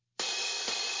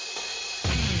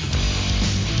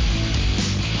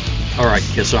right,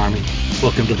 KISS Army.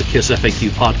 Welcome to the KISS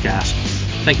FAQ podcast.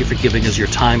 Thank you for giving us your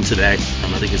time today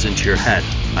and letting us into your head.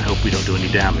 I hope we don't do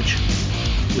any damage.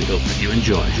 We hope that you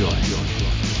enjoy.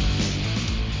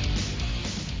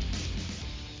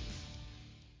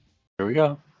 Here we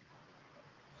go.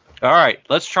 All right,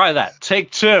 let's try that.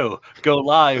 Take two. Go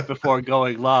live before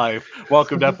going live.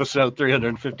 Welcome to episode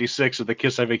 356 of the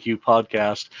KISS FAQ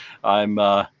podcast.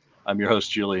 I'm your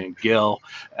host, Julian Gill,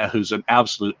 who's an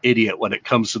absolute idiot when it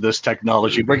comes to this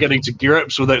technology. We're getting to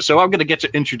grips with it, so I'm going to get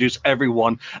to introduce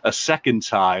everyone a second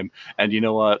time. And you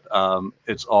know what?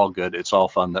 It's all good. It's all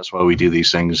fun. That's why we do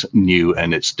these things new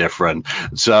and it's different.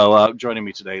 So joining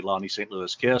me today, Lonnie St.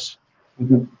 Louis KISS.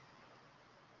 Mm-hmm.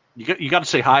 You got to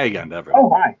say hi again to everyone.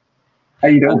 Oh, hi. How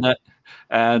you doing?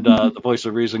 And the voice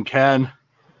of reason, Ken.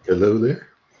 Hello there.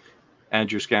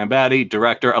 Andrew Scambatti,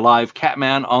 director, Alive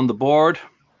Catman on the board.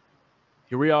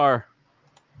 Here we are.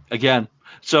 Again.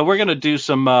 So we're going to do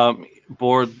some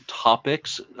board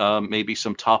topics, maybe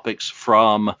some topics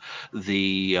from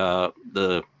the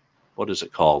what is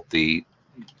it called?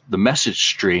 The message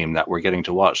stream that we're getting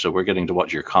to watch. So we're getting to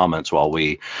watch your comments while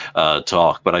we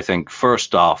talk. But I think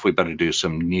first off, we better do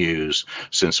some news,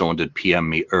 since someone did PM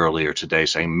me earlier today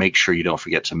saying, make sure you don't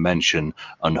forget to mention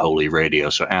Unholy Radio.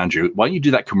 So Andrew, why don't you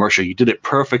do that commercial? You did it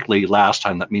perfectly last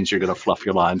time. That means you're going to fluff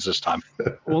your lines this time.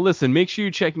 Well, listen, make sure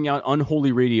you're checking out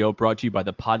Unholy Radio, brought to you by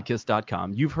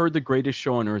thepodcast.com. You've heard the greatest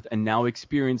show on earth and now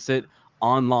experience it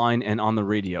online and on the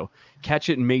radio. Catch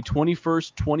it May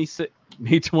 21st, 22nd,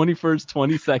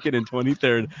 and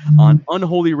 23rd on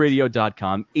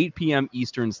unholyradio.com, 8 p.m.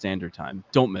 Eastern Standard Time.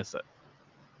 Don't miss it.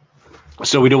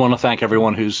 So we do want to thank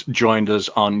everyone who's joined us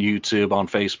on YouTube, on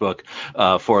Facebook,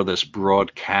 for this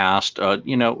broadcast.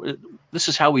 This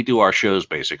is how we do our shows,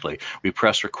 basically. We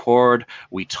press record,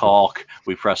 we talk,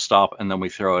 we press stop, and then we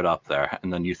throw it up there,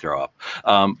 and then you throw up.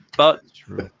 But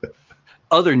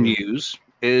other news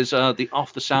is the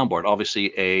Off the Soundboard.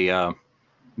 Obviously, a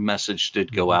message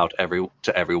did go out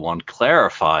to everyone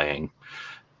clarifying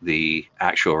the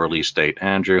actual release date.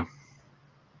 Andrew?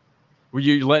 Were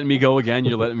you letting me go again?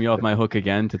 You're letting me off my hook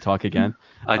again to talk again?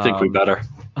 I think we better.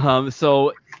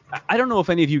 So I don't know if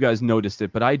any of you guys noticed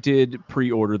it, but I did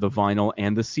pre-order the vinyl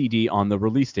and the CD on the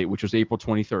release date, which was April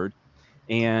 23rd.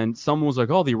 And someone was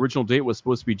like, oh, the original date was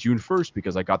supposed to be June 1st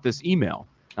because I got this email.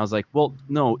 And I was like, well,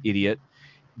 no, idiot.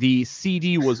 The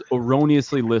CD was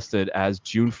erroneously listed as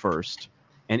June 1st.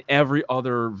 And every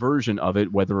other version of it,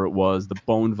 whether it was the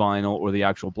bone vinyl or the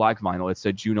actual black vinyl, it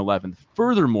said June 11th.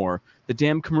 Furthermore, the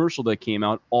damn commercial that came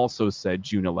out also said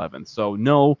June 11th. So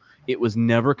no, it was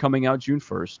never coming out June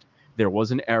 1st. There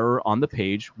was an error on the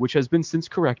page, which has been since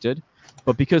corrected.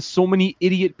 But because so many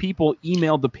idiot people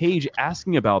emailed the page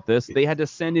asking about this, they had to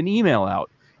send an email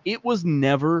out. It was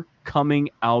never coming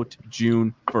out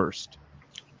June 1st.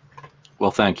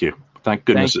 Well, thank you. Thank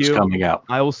goodness it's coming out.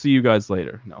 I will see you guys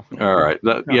later. No. All right.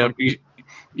 Yeah.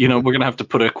 We're going to have to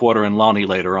put a quarter in Lonnie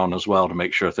later on as well to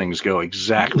make sure things go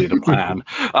exactly to plan.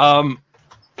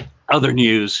 Other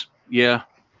news. Yeah.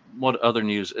 What other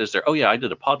news is there? Oh, yeah. I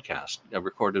did a podcast. I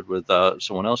recorded with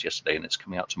someone else yesterday, and it's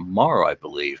coming out tomorrow, I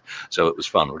believe. So it was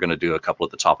fun. We're going to do a couple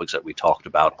of the topics that we talked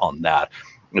about on that.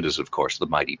 It is, of course, the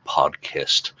mighty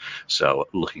Podcast. So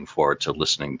looking forward to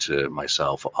listening to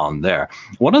myself on there.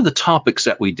 One of the topics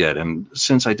that we did, and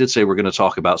since I did say we're going to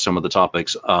talk about some of the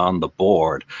topics on the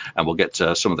board, and we'll get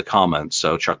to some of the comments.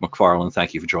 So Chuck McFarlane,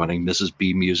 thank you for joining. Mrs.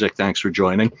 B Music, thanks for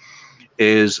joining.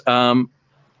 Is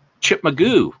Chip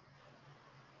Magoo.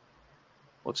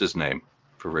 What's his name?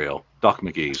 For real, Doc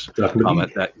McGee's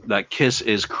comment that KISS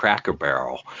is Cracker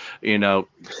Barrel.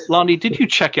 Lonnie, did you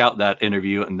check out that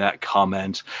interview and that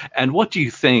comment? And what do you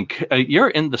think? You're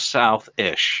in the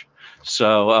South-ish.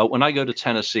 So when I go to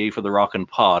Tennessee for the Rockin'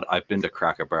 Pod, I've been to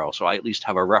Cracker Barrel. So I at least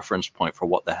have a reference point for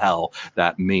what the hell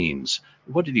that means.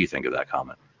 What did you think of that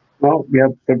comment? Well, yeah,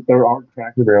 there are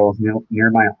Cracker Barrels near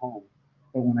my home.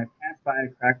 But when I pass by a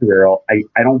Cracker Barrel, I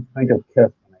don't think of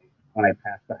KISS when I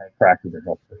pass by a Cracker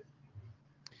Barrel.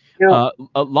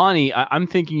 Lonnie, I'm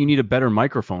thinking you need a better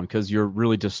microphone because you're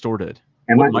really distorted.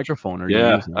 What microphone are you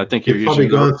using? I think you're probably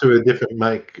going through a different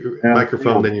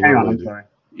microphone than you normally do.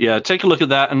 Yeah, take a look at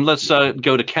that, and let's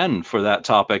go to Ken for that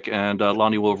topic, and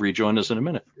Lonnie will rejoin us in a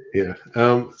minute. Yeah.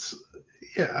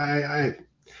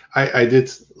 I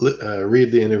did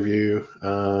read the interview.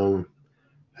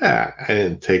 I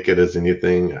didn't take it as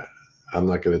anything. I'm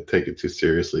not going to take it too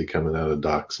seriously coming out of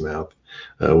Doc's mouth.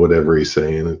 Whatever he's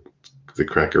saying, the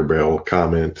Cracker Barrel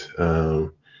comment,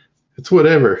 it's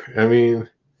whatever. I mean,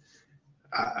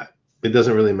 it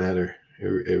doesn't really matter.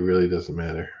 It really doesn't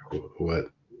matter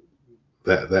what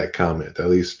that comment. At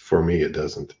least for me, it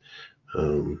doesn't.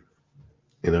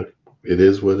 it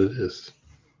is what it is.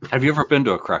 Have you ever been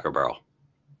to a Cracker Barrel?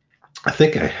 I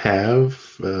think I have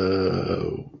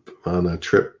on a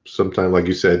trip sometime, like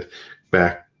you said,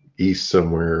 back east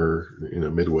somewhere,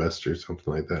 Midwest or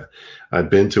something like that. I've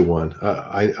been to one.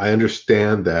 I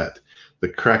understand that the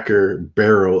Cracker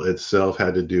Barrel itself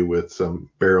had to do with some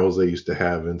barrels they used to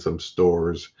have in some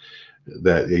stores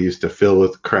that they used to fill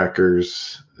with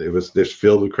crackers. It was just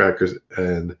filled with crackers,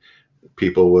 and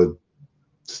people would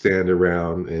stand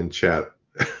around and chat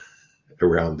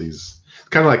around these,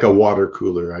 kind of like a water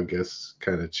cooler, I guess,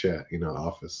 kind of chat,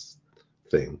 office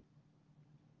thing.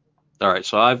 All right,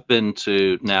 so I've been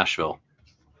to Nashville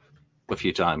a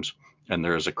few times, and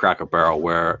there's a Cracker Barrel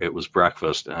where it was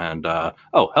breakfast. And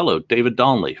oh, hello, David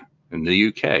Donnelly in the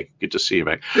UK. Good to see you,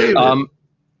 mate. David.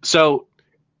 So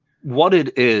what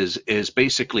it is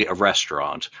basically a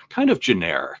restaurant, kind of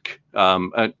generic.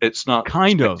 It's not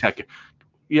Kind of.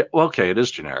 Yeah, well, okay, it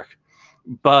is generic.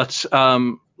 But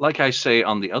like I say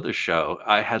on the other show,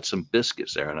 I had some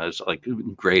biscuits there, and I was like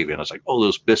gravy, and I was like, "Oh,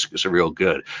 those biscuits are real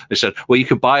good." They said, "Well, you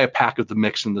could buy a pack of the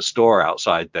mix in the store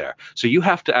outside there." So you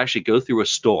have to actually go through a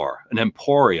store, an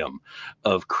emporium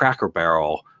of Cracker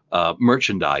Barrel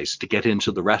merchandise to get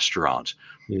into the restaurant.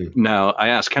 Now, I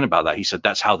asked Ken about that. He said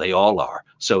that's how they all are.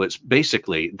 So it's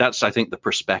basically, that's, I think, the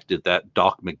perspective that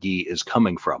Doc McGee is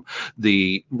coming from.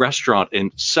 The restaurant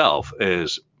itself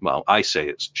is, well, I say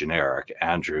it's generic.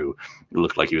 Andrew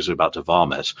looked like he was about to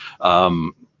vomit.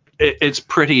 It's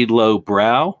pretty low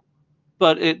brow,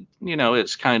 but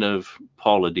it's kind of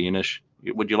Paula Deanish.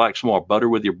 Would you like some more butter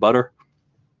with your butter,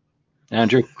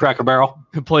 Andrew? Cracker Barrel?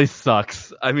 The place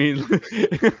sucks. I mean,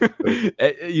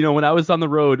 when I was on the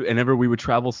road, whenever we would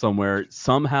travel somewhere,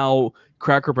 somehow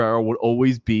Cracker Barrel would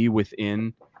always be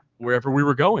within wherever we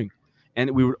were going.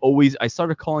 And I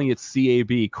started calling it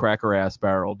CAB, Cracker Ass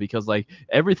Barrel, because like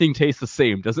everything tastes the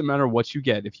same. Doesn't matter what you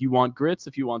get. If you want grits,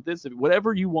 if you want this,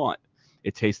 whatever you want,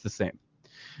 it tastes the same.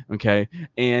 Okay.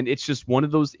 And it's just one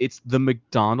of those, it's the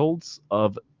McDonald's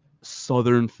of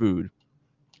Southern food.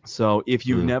 So if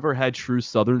you've never had true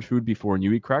Southern food before and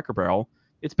you eat Cracker Barrel,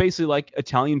 it's basically like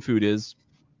Italian food is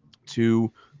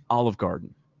to Olive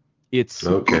Garden. It's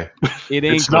okay. It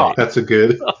ain't It's great. not. That's a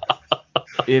good.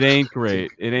 It ain't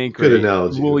great. It ain't Good great.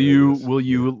 analogy.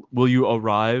 Will you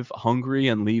arrive hungry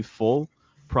and leave full?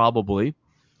 Probably.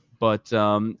 But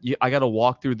I got to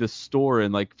walk through this store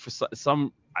and like for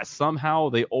somehow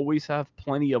they always have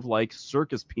plenty of like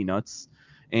circus peanuts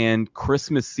and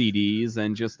Christmas CDs,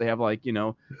 and just they have like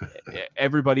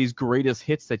everybody's greatest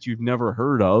hits that you've never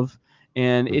heard of,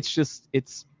 and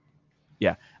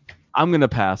yeah. I'm gonna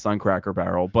pass on Cracker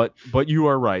Barrel, but you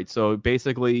are right. So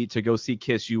basically, to go see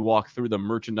Kiss, you walk through the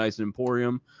merchandise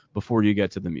emporium before you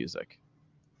get to the music.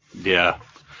 Yeah.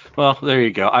 Well, there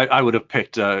you go. I would have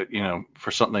picked,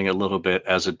 for something a little bit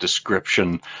as a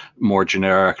description more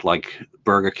generic, like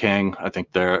Burger King. I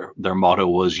think their motto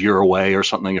was "Your way" or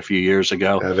something a few years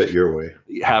ago. Have it your way.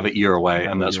 Have it your way,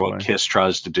 Have and it that's your what way. Kiss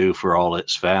tries to do for all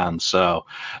its fans. So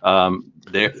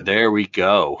there we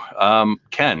go.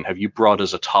 Ken, have you brought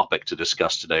us a topic to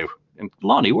discuss today? And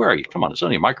Lonnie, where are you? Come on, it's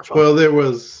only a microphone. Well, there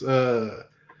was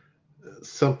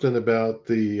something about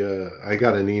I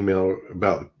got an email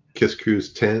about Kiss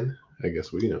Cruise 10. I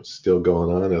guess still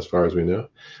going on as far as we know.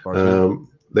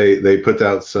 They put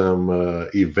out some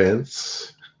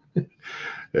events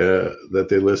that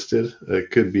they listed.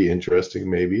 It could be interesting,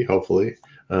 maybe, hopefully,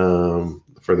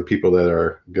 for the people that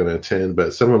are going to attend.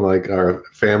 But some of them like our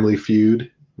Family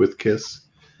Feud with Kiss.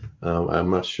 I'm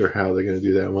not sure how they're going to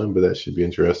do that one, but that should be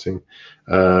interesting.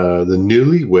 The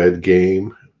Newlywed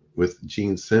Game with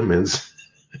Gene Simmons.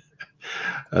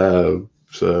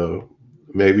 So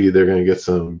maybe they're going to get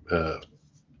some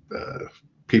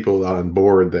people on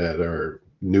board that are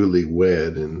newly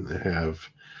wed and have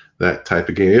that type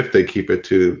of game, if they keep it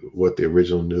to what the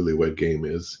original Newlywed Game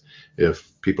is,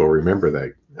 if people remember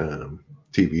that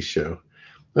TV show.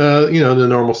 The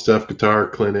normal stuff, Guitar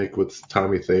Clinic with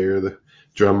Tommy Thayer, the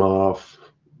Drum Off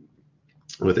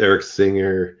with Eric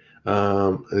Singer.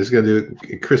 There's going to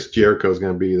do, Chris Jericho is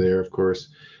going to be there, of course,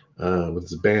 with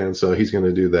his band. So he's going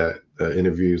to do that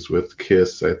interviews with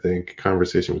Kiss, I think,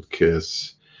 conversation with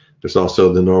Kiss. There's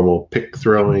also the normal pick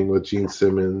throwing with Gene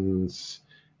Simmons.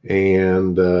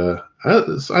 And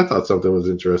I thought something was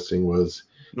interesting was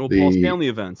No Paul Stanley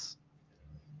events.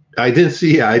 I didn't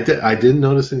see. I didn't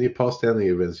notice any Paul Stanley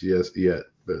events yet,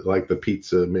 but like the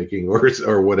pizza making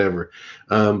or whatever.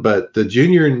 But the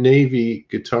Junior Navy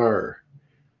guitar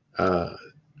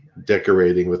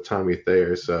decorating with Tommy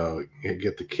Thayer, so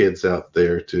get the kids out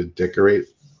there to decorate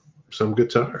some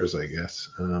guitars, I guess.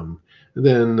 And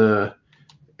then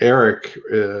Eric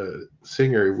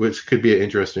singer, which could be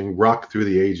interesting, rock through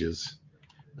the ages.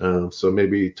 So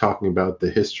maybe talking about the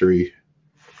history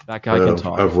That guy can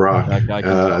talk. of rock. That guy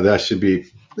can talk. That should be,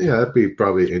 that'd be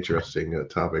probably an interesting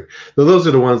topic. So those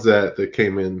are the ones that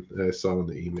came in that I saw in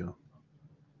the email.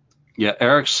 Yeah,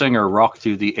 Eric Singer, Rock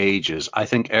Through the Ages. I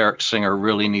think Eric Singer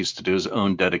really needs to do his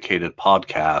own dedicated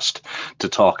podcast to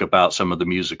talk about some of the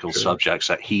musical subjects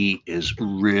that he is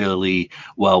really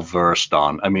well versed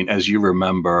on. I mean, as you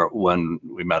remember, when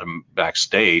we met him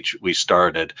backstage, we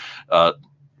restarted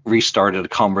a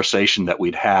conversation that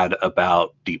we'd had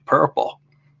about Deep Purple.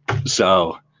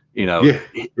 So,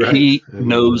 he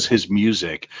knows his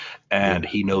music, and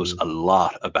he knows a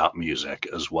lot about music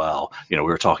as well. We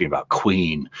were talking about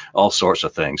Queen, all sorts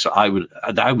of things. So I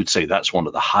would say that's one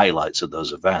of the highlights of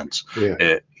those events.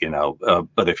 But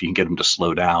if you can get him to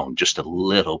slow down just a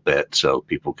little bit so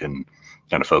people can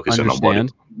kind of focus in on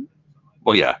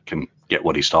what can get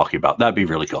what he's talking about, that'd be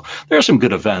really cool. There are some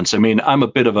good events. I mean, I'm a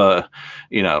bit of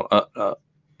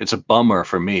it's a bummer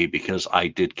for me because I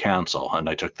did cancel and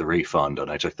I took the refund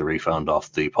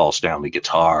off the Paul Stanley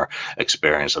guitar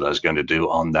experience that I was going to do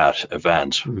on that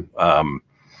event.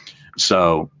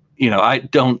 So, I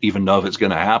don't even know if it's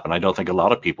going to happen. I don't think a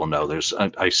lot of people know.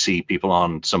 I see people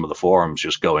on some of the forums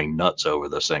just going nuts over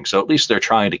this thing. So at least they're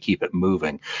trying to keep it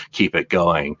moving, keep it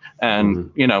going.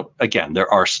 And, again,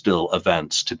 there are still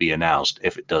events to be announced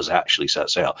if it does actually set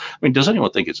sail. I mean, does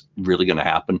anyone think it's really going to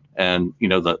happen? And,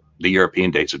 the European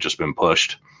dates have just been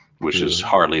pushed, which is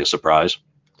hardly a surprise.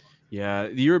 Yeah,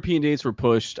 the European dates were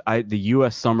pushed. The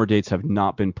U.S. summer dates have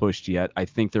not been pushed yet. I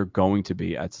think they're going to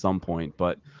be at some point,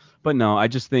 but no, I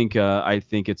just think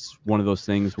it's one of those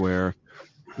things where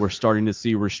we're starting to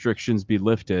see restrictions be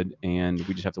lifted, and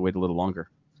we just have to wait a little longer.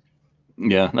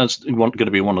 Yeah, that's going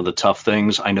to be one of the tough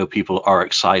things. I know people are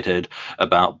excited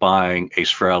about buying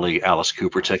Ace Frehley, Alice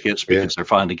Cooper tickets because they're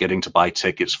finally getting to buy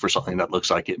tickets for something that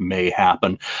looks like it may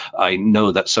happen. I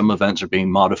know that some events are being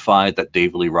modified, that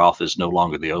David Lee Roth is no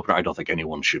longer the opener. I don't think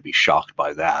anyone should be shocked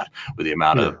by that with the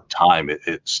amount of time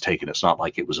it's taken. It's not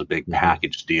like it was a big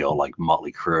package deal like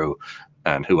Motley Crue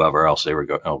and whoever else they were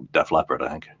going, Def Leppard, I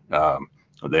think,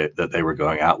 that they were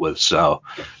going out with. So,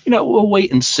 we'll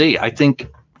wait and see. I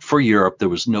think for Europe, there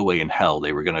was no way in hell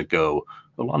they were going to go.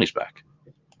 Oh, Lonnie's back.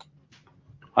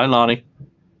 Hi, Lonnie.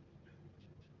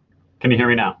 Can you hear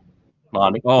me now?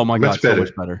 Lonnie? Oh, my God, so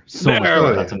much better. So much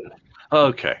better.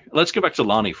 Okay, let's go back to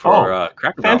Lonnie for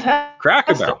Cracker Barrel. Fantastic.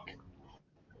 Cracker Barrel.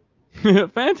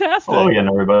 Fantastic. Hello again,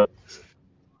 everybody.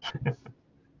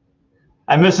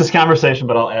 I missed this conversation,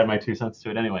 but I'll add my 2 cents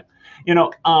to it anyway.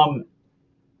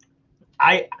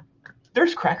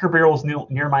 There's Cracker Barrels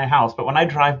near my house, but when I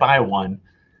drive by one,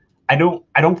 I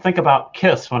don't think about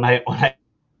Kiss when I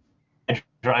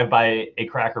drive by a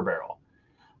Cracker Barrel.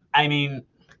 I mean,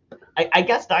 I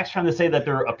guess Doc's trying to say that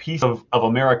they're a piece of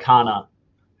Americana,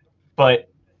 but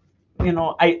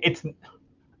that's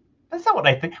not what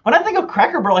I think. When I think of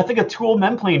Cracker Barrel, I think of two old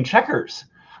men playing checkers.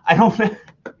 I don't.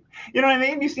 You know what I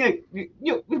mean?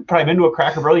 You've probably been to a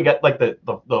Cracker Barrel. You got like the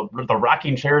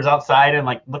rocking chairs outside and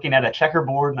like looking at a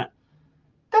checkerboard. And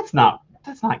that's not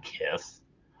Kiss.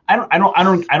 I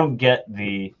don't get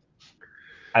the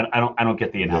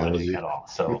analogy at all.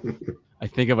 So I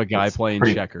think of a guy playing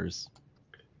checkers.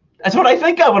 That's what I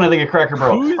think of when I think of Cracker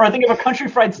Barrel, or I think of a country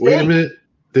fried steak. Wait a minute.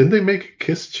 Didn't they make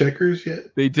Kiss checkers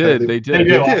yet? They did. They did.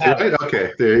 Right?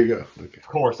 Okay, there you go. Okay. Of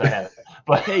course I have it.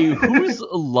 But hey, who's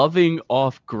loving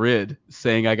Off Grid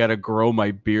saying I got to grow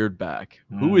my beard back?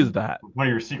 Who is that? One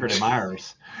of your secret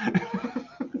admirers.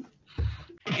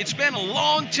 It's been a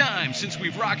long time since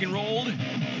we've rock and rolled,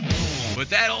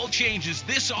 but that all changes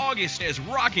this August as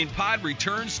Rockin' Pod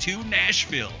returns to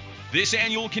Nashville. This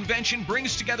annual convention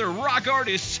brings together rock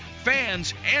artists,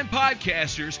 fans, and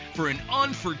podcasters for an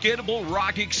unforgettable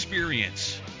rock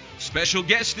experience. Special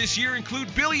guests this year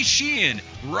include Billy Sheehan,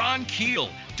 Ron Keel,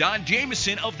 Don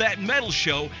Jameson of That Metal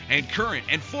Show, and current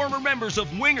and former members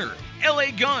of Winger,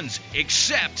 LA Guns,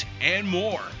 Accept, and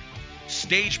more.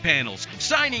 Stage panels,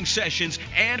 signing sessions,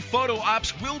 and photo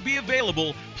ops will be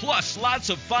available, plus lots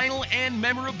of vinyl and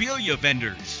memorabilia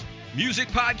vendors. Music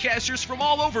podcasters from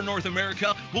all over North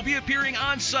America will be appearing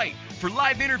on site for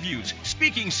live interviews,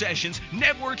 speaking sessions,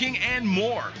 networking, and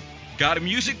more. Got a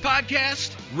music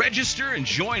podcast? Register and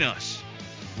join us.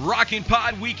 Rockin'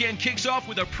 Pod Weekend kicks off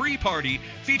with a pre-party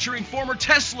featuring former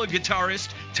Tesla guitarist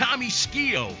Tommy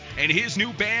Skio and his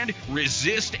new band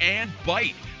Resist and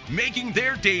Bite, making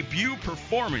their debut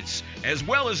performance, as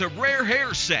well as a rare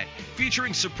hair set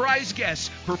featuring surprise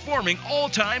guests performing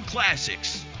all-time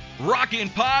classics. Rockin'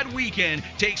 Pod Weekend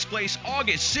takes place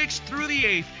August 6th through the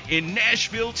 8th in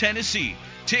Nashville, Tennessee.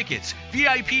 Tickets,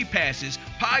 VIP passes,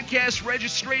 podcast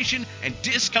registration, and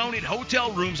discounted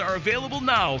hotel rooms are available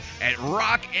now at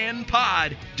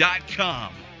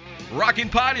rocknpod.com. Rockin'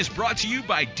 Pod is brought to you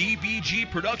by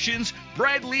DBG Productions,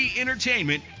 Bradley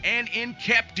Entertainment, and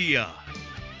Inceptia.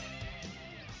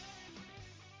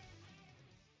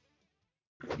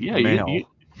 Yeah, Male.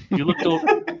 you looked old.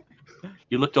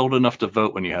 You looked old enough to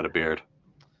vote when you had a beard.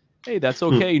 Hey, that's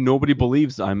okay. Nobody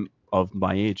believes I'm of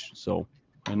my age, so.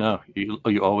 I know.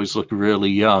 You always look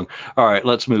really young. All right,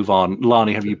 let's move on.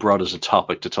 Lonnie, have you brought us a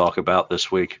topic to talk about this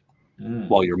week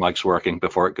while your mic's working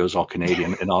before it goes all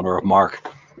Canadian in honor of Mark?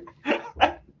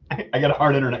 I got a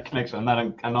hard internet connection. I'm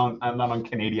not on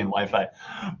Canadian Wi-Fi,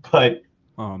 but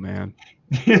Oh man.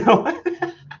 you know,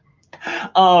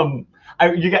 I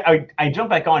jumped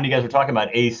back on. You guys were talking about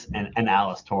Ace and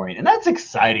Alice touring, and that's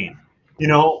exciting. You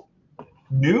know,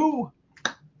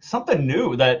 something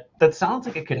new that sounds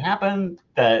like it could happen.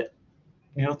 That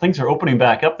things are opening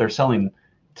back up. They're selling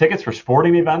tickets for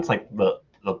sporting events, like the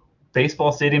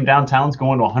baseball stadium downtown's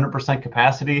going to 100%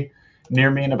 capacity near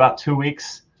me in about 2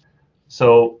 weeks.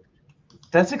 So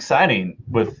that's exciting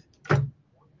with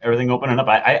everything opening up.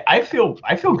 I feel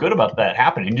good about that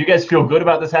happening. Do you guys feel good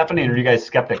about this happening, or are you guys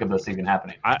skeptic of this even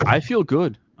happening? I feel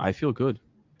good. I feel good.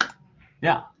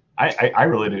 Yeah, I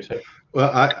really do too. Well,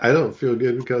 I don't feel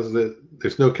good because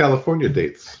there's no California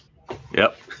dates.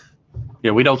 Yep.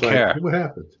 Yeah, we don't care. What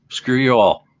happened? Screw you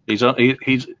all. He's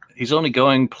only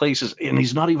going places, and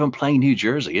he's not even playing New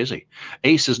Jersey, is he?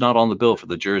 Ace is not on the bill for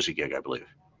the Jersey gig, I believe.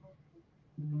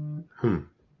 And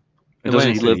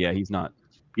doesn't he live? Yeah, he's not.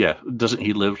 Yeah, doesn't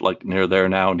he live like near there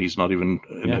now? And he's not even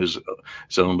in his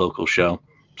own local show.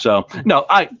 So no,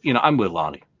 I'm with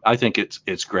Lonnie. I think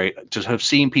it's great to have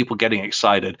seen people getting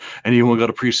excited. Anyone got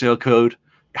a pre-sale code?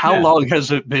 How long has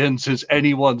it been since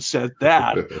anyone said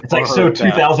that? It's like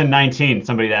 2019.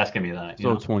 Somebody's asking me that.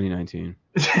 2019.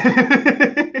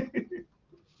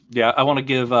 Yeah, I want to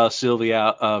give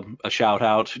Sylvia a shout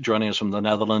out, joining us from the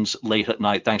Netherlands late at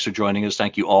night. Thanks for joining us.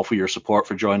 Thank you all for your support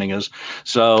for joining us.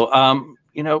 So,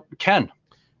 Ken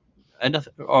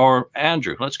or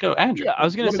Andrew, let's go. Andrew. Yeah, I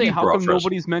was going to say, how come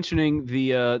nobody's mentioning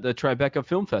the Tribeca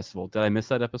Film Festival? Did I miss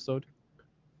that episode?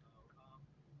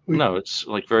 No, it's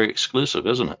like very exclusive,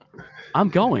 isn't it? I'm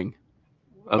going.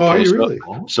 Okay, are you really?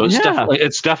 So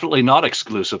it's definitely not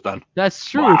exclusive then. That's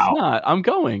true. Wow. It's not. I'm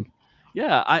going.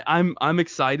 Yeah, I'm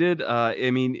excited.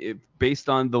 I mean, based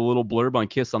on the little blurb on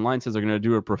Kiss Online, says they're going to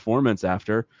do a performance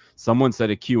after. Someone said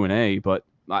a Q&A, but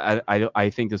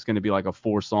I think there's going to be like a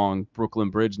 4-song Brooklyn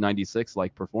Bridge 96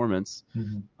 like performance.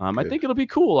 Mm-hmm. I think it'll be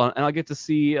cool, and I'll get to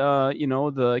see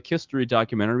the Kiss-Story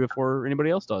documentary before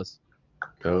anybody else does.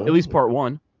 Oh. At least part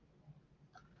 1.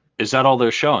 Is that all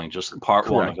they're showing? Just part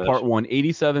Correct. 1 of it? Part 1,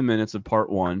 87 minutes of part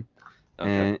 1,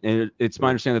 okay. And it's my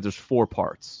understanding that there's 4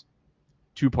 parts.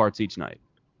 2 parts each night.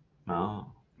 Oh.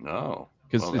 No.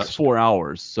 Because it's 4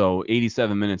 hours, so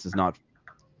 87 minutes is not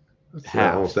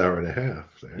half. Almost hour and a half.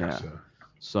 There, yeah.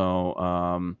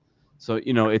 So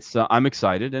it's I'm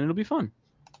excited and it'll be fun.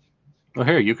 Well,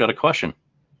 here you've got a question.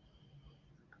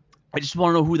 I just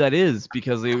want to know who that is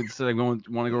because they said I want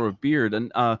to go with Beard, and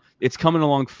it's coming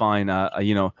along fine.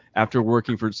 After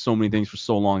working for so many things for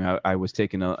so long, I was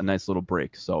taking a nice little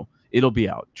break, so it'll be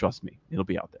out. Trust me, it'll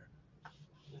be out there.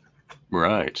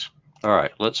 Right. All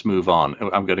right, let's move on.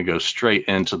 I'm going to go straight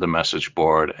into the message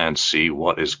board and see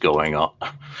what is going on.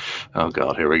 Oh,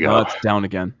 God, here we go. It's down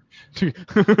again.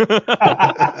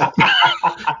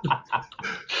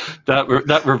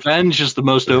 That Revenge is the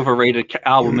most overrated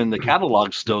album in the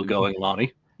catalog still going,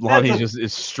 Lonnie. Lonnie just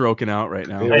is stroking out right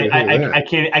now. I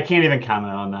can't even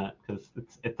comment on that because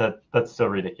that's so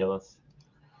ridiculous.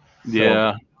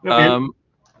 Yeah.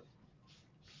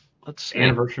 Let's see.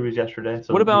 Anniversary was yesterday.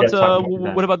 So what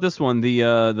about this one?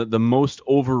 The most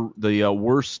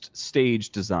worst stage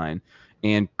design,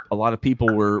 and a lot of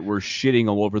people were shitting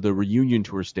all over the reunion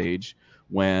tour stage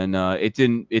when it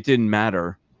didn't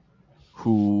matter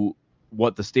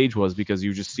what the stage was because you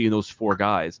were just seeing those 4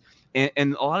 guys.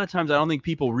 And a lot of times I don't think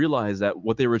people realize that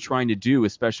what they were trying to do,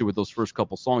 especially with those first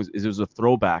couple songs, is it was a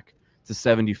throwback to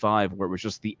 75 where it was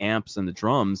just the amps and the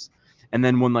drums. And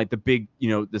then when like the big,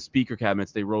 the speaker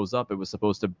cabinets, they rose up, it was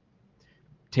supposed to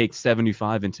take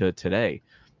 75 into today.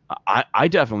 I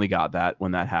definitely got that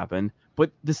when that happened,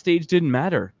 but the stage didn't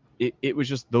matter. It was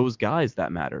just those guys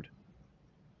that mattered.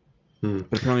 But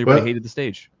apparently everybody hated the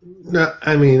stage. No,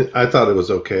 I mean, I thought it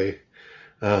was okay.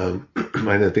 I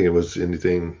didn't think it was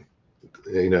anything,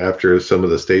 after some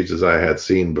of the stages I had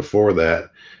seen before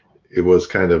that, it was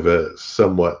kind of a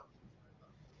somewhat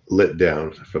lit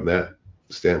down from that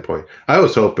standpoint. I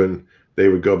was hoping they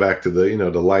would go back to the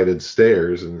the lighted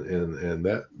stairs and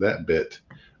that bit,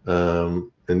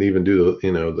 and even do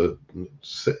the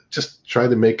just try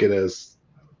to make it as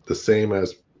the same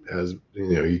as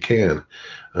you can,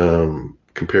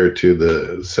 compared to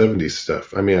the 70s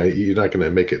stuff. I mean, you're not going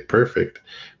to make it perfect,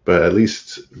 but at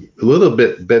least a little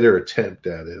bit better attempt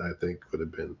at it, I think, would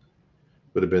have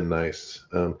been nice.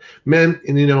 Man,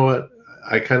 and you know what?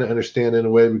 I kind of understand in a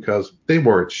way, because they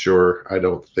weren't sure, I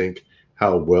don't think,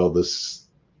 how well this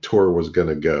tour was going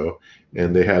to go,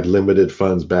 and they had limited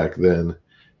funds back then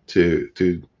to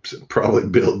probably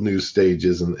build new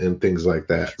stages and things like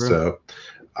that. Sure. So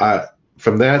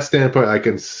from that standpoint, I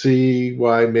can see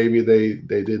why maybe they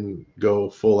didn't go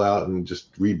full out and just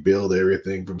rebuild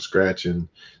everything from scratch and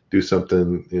do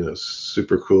something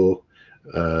super cool,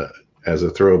 as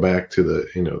a throwback to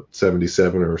the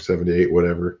 77 or 78,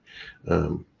 whatever.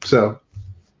 So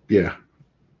yeah,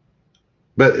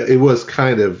 but it was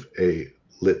kind of a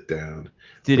lit down.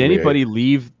 Did for me. anybody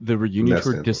leave the reunion Messed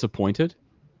tour up. disappointed?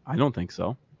 I don't think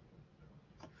so.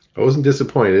 I wasn't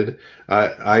disappointed.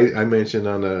 I mentioned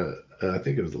on I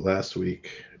think it was last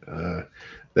week,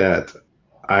 that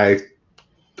I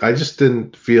just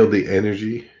didn't feel the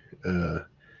energy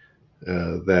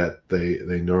that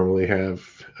they normally have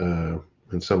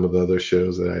in some of the other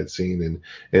shows that I had seen,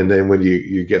 and then when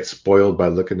you get spoiled by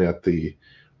looking at the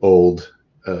old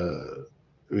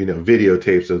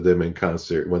videotapes of them in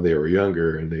concert when they were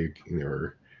younger, and they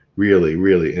were really,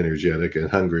 really energetic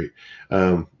and hungry,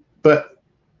 but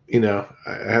I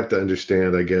have to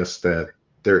understand, I guess, that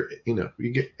they're you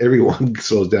get, everyone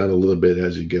slows down a little bit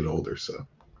as you get older. So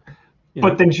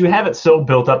But did you have it so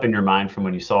built up in your mind from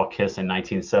when you saw Kiss in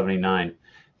 1979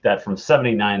 that from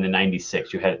 79 to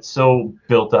 96, you had it so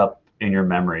built up in your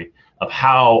memory of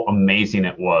how amazing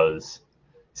it was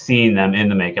seeing them in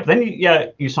the makeup? Then,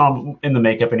 you saw them in the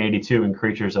makeup in 82 and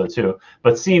Creatures of 2,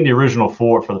 but seeing the original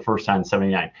four for the first time in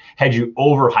 79, had you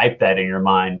overhyped that in your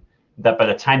mind that by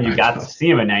the time you got to see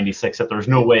them in 96, that there's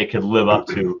no way it could live up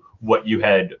to what you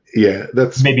had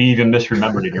that's maybe even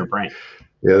misremembered in your brain?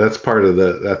 Yeah, that's part of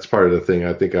the thing.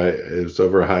 I think it was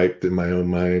overhyped in my own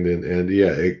mind, and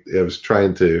yeah, I was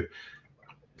trying to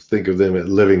think of them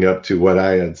living up to what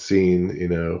I had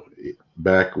seen,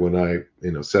 back when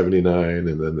 79, and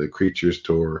then the Creatures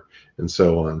tour and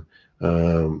so on,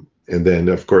 and then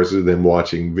of course them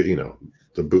watching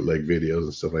the bootleg videos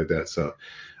and stuff like that. So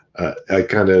I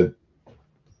kind of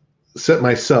set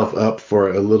myself up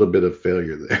for a little bit of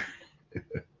failure there.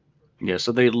 Yeah,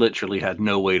 so they literally had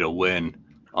no way to win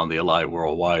on the Alive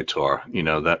Worldwide tour.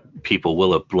 That people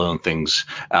will have blown things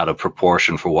out of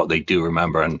proportion for what they do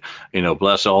remember. And,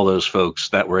 bless all those folks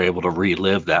that were able to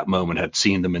relive that moment, had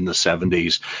seen them in the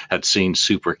 70s, had seen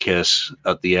Super Kiss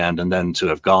at the end, and then to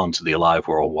have gone to the Alive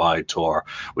Worldwide tour,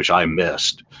 which I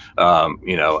missed,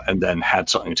 and then had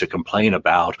something to complain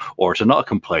about or to not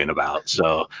complain about.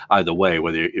 So either way,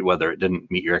 whether it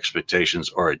didn't meet your expectations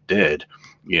or it did,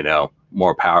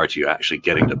 more power to you actually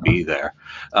getting to be there.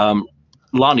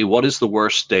 Lonnie, what is the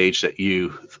worst stage that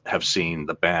you have seen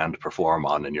the band perform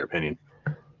on, in your opinion?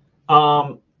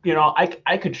 I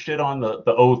could shit on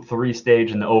the 03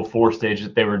 stage and the 04 stage,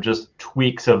 that they were just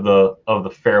tweaks of the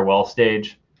farewell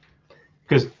stage,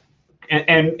 because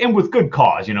and with good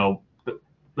cause.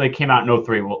 They came out in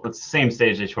 03. Well, it's the same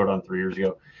stage they toured on 3 years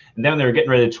ago. And then when they were getting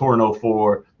ready to tour in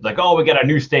 04, like, oh, we got a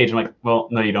new stage. I'm like, well,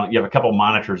 no, you don't. You have a couple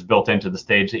monitors built into the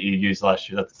stage that you used last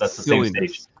year. That's the same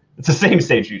stage. It's the same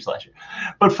stage used last year.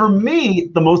 But for me,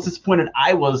 the most disappointed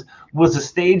I was the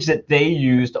stage that they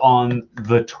used on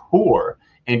the tour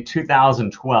in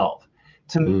 2012.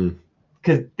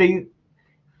 Because they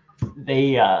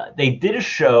did a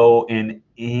show in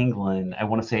England, I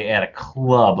want to say at a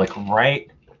club, like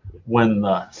right when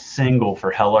the single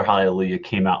for Hell or Hallelujah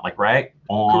came out, like right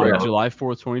on Correct, July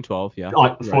 4th, 2012, yeah.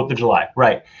 On 4th of July,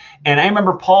 right. And I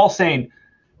remember Paul saying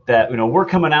that, we're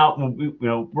coming out, and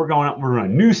we're going out, we're on a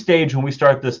new stage when we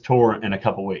start this tour in a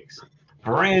couple weeks.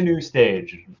 Brand new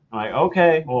stage. I'm like,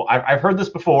 okay, well, I've heard this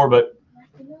before, but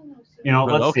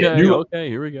let's see it. Okay,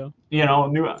 here we go.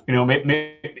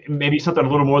 Maybe something a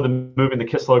little more than moving the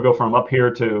Kiss logo from up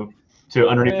here to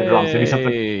underneath the drums.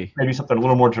 Maybe something a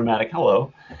little more dramatic.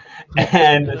 Hello.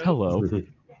 And hello.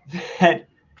 And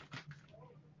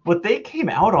what they came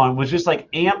out on was just like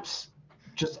amps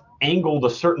just angled a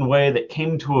certain way that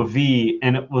came to a V,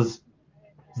 and it was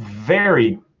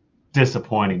very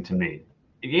disappointing to me.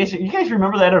 You guys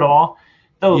remember that at all?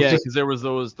 Because there was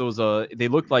those they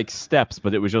looked like steps,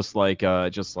 but it was just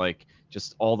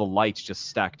all the lights just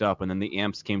stacked up, and then the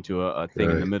amps came to a thing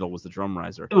in the middle was the drum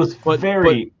riser. It was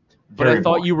But I thought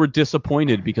boring. you were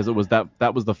disappointed because it was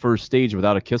that was the first stage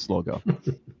without a Kiss logo.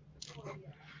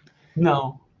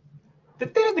 No. They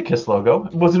had the Kiss logo.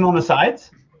 Was it on the sides?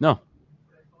 No,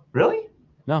 Really?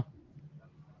 no.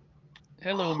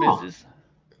 Hello, Huh.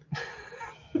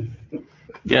 Mrs.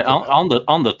 Yeah,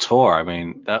 on the tour, I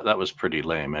mean that was pretty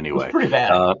lame It was anyway. pretty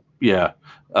bad. Yeah.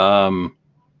 Um,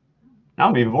 Now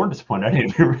I'm even more disappointed. I didn't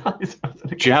even realize it was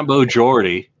a Kiss Jambo logo.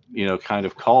 Jordy, kind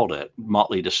of called it.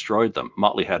 Motley destroyed them.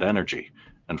 Motley had energy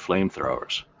and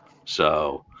flamethrowers.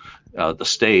 So the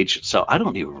stage. So I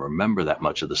don't even remember that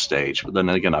much of the stage. But then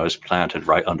again, I was planted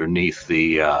right underneath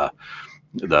the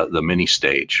mini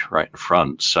stage right in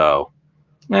front. So,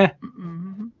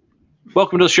 Mhm.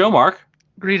 welcome to the show, Mark.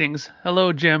 Greetings.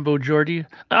 Hello, Jambo Jordy.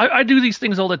 I do these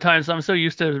things all the time, so I'm so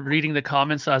used to reading the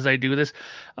comments as I do this.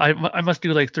 I must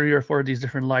do like 3 or 4 of these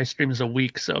different live streams a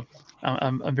week, so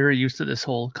I'm very used to this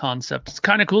whole concept. It's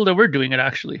kind of cool that we're doing it,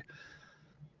 actually.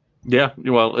 Yeah,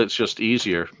 well, it's just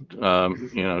easier.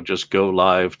 Just go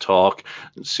live, talk,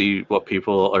 see what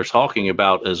people are talking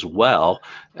about as well,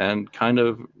 and kind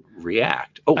of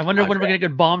react. Oh, I wonder when we're going to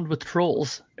get bombed with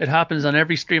trolls. It happens on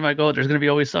every stream I go. There's going to be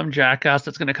always some jackass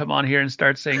that's going to come on here and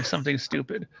start saying something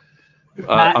stupid.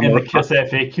 Not in the Kiss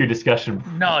FAQ discussion.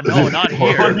 No, not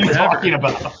here. What are you Never. talking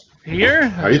about?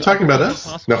 Here? Are you talking about That's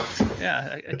us? impossible. No.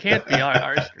 Yeah, it can't be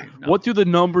our stream. No. What do the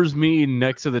numbers mean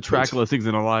next to the track listings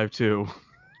in Alive 2?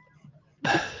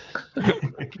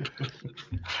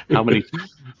 How many?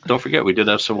 Don't forget, we did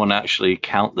have someone actually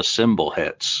count the cymbal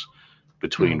hits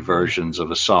between versions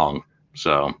of a song.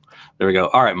 So there we go.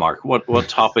 All right, Mark, what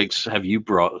topics have you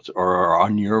brought or are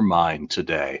on your mind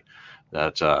today?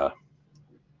 That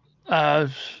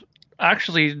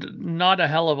Actually, not a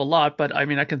hell of a lot, but I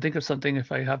mean, I can think of something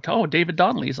if I have to. Oh, David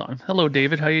Donnelly's on. Hello,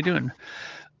 David. How you doing?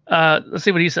 Let's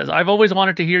see what he says. I've always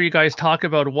wanted to hear you guys talk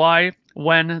about why,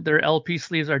 when their LP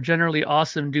sleeves are generally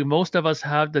awesome, do most of us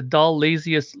have the dull,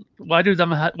 laziest? Why do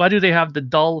they have the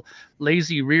dull,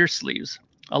 lazy rear sleeves?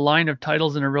 A line of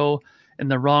titles in a row in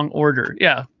the wrong order.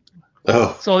 Yeah.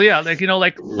 Oh, So yeah, like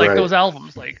right. those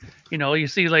albums, you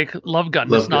see like Love Gun,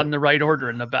 Love it's not Gun. in the right order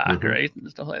in the back, Mhm. right, and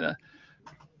stuff like that.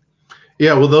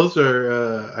 Yeah, well, those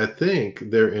are, I think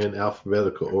they're in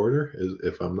alphabetical order,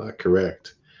 if I'm not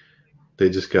correct. They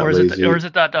just got lazy. Or is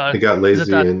it that? They got Is it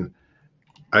lazy, that? and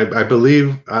I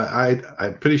believe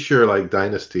I'm pretty sure like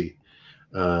Dynasty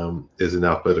is in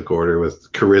alphabetical order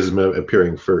with Charisma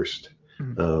appearing first.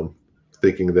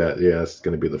 Thinking that it's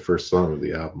going to be the first song of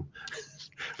the album.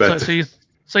 But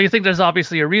So you think there's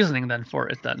obviously a reasoning then for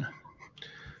it then?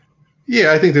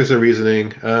 yeah, I think there's a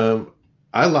reasoning.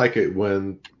 I like it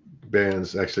when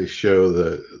bands actually show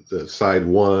the side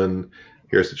one.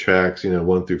 Here's the tracks,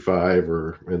 1 through 5,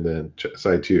 and then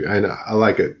side 2. I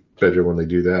like it better when they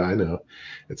do that. I know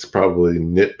it's probably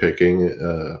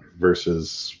nitpicking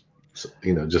versus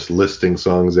just listing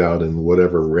songs out in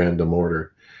whatever random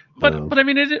order. But I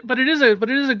mean, it is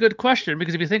a good question,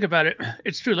 because if you think about it,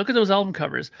 it's true. Look at those album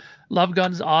covers. Love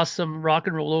Gun's awesome. Rock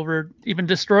and Roll Over, even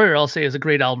Destroyer, I'll say, is a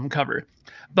great album cover.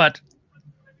 But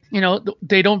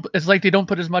they don't. It's like they don't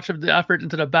put as much of the effort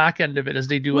into the back end of it as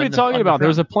they do. What are you on talking the about?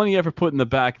 There's front. a plenty of effort put in the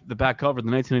back cover of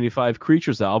the 1985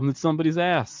 Creatures album. It's somebody's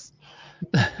ass.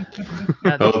 Yeah, is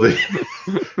that well, there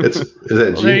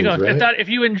you Gene's, go. right? If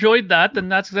you enjoyed that, then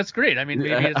that's great. I mean,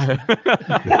 maybe it's.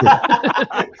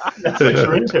 That's what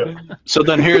you're into. So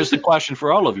then here's the question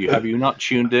for all of you: have you not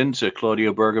tuned in to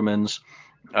Claudio Bergaman's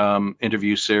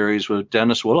interview series with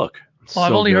Dennis Willock? Well,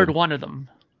 I've only heard one of them.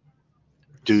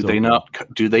 Do they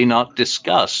not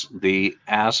discuss the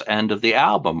ass end of the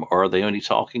album, or are they only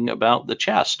talking about the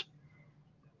chest?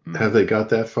 Have they got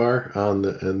that far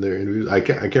in their interviews? I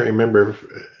can't remember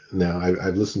now.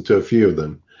 I've listened to a few of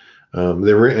them.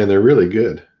 They're really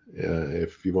good.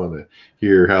 If you want to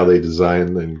hear how they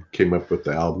designed and came up with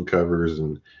the album covers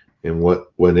and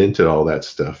what went into all that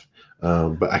stuff.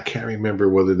 But I can't remember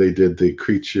whether they did the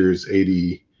Creatures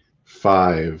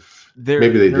 85.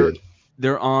 Maybe they did.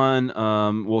 They're on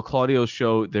Claudio's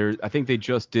show. I think they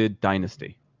just did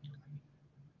Dynasty.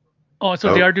 Oh,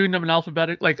 so they are doing them in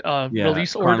alphabetic,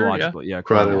 release order? Yeah,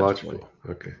 chronological.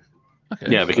 Okay.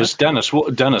 Yeah, because Dennis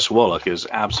Willock is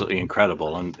absolutely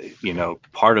incredible, and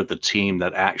part of the team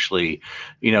that actually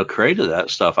created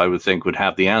that stuff, I would think, would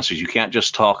have the answers. You can't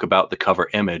just talk about the cover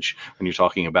image when you're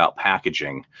talking about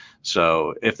packaging.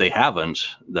 So if they haven't,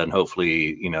 then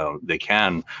hopefully they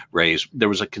can raise. There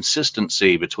was a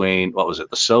consistency between the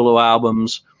solo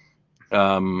albums,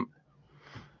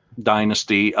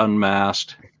 Dynasty,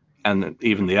 Unmasked, and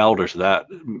even the Elder to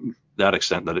that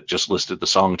extent, that it just listed the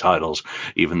song titles,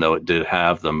 even though it did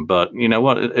have them. But you know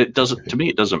what? It doesn't. To me,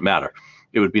 it doesn't matter.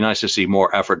 it would be nice to see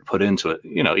more effort put into it.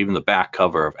 Even the back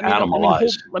cover of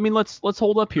Animalize. Let's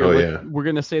hold up here. Oh, yeah. We're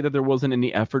gonna say that there wasn't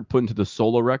any effort put into the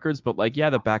solo records, but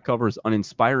the back cover is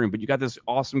uninspiring. But you got this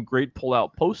awesome, great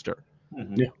pull-out poster.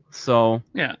 Mhm. Yeah. So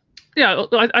Yeah.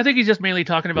 I think he's just mainly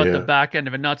talking about Yeah. the back end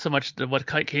of it, not so much what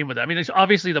came with it. I mean,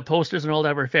 obviously the posters and all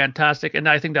that were fantastic, and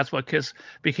I think that's what Kiss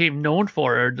became known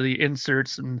for, the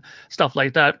inserts and stuff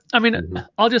like that. I mean, Mhm.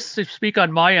 I'll just speak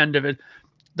on my end of it,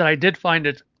 that I did find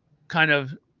it kind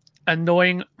of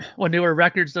annoying when they were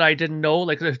records that I didn't know,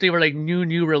 like if they were like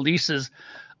new releases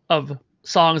of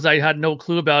songs I had no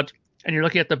clue about, and you're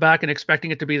looking at the back and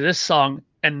expecting it to be this song,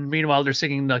 and meanwhile they're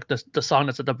singing like the song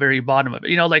that's at the very bottom of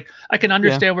it. Like I can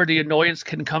understand where the annoyance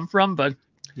can come from, but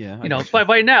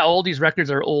by now all these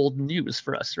records are old news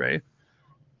for us, right?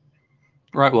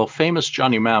 Right. Well, famous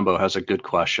Johnny Mambo has a good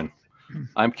question.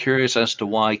 I'm curious as to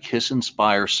why Kiss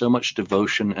inspires so much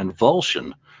devotion and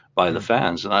vulsion by the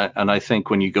fans, and I think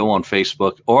when you go on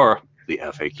Facebook or the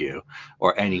FAQ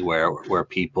or anywhere where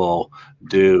people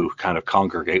do kind of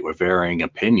congregate with varying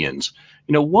opinions,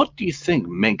 what do you think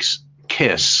makes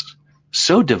Kiss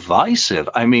so divisive?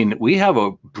 I mean, we have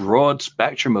a broad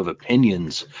spectrum of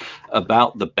opinions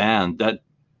about the band that,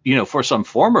 for some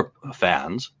former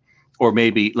fans, or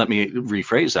maybe let me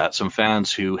rephrase that, some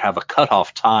fans who have a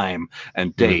cutoff time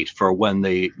and date for when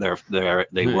they were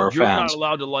you're fans. not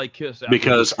allowed to like Kiss after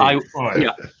Because this date.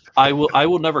 I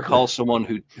will never call someone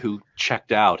who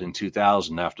checked out in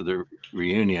 2000 after the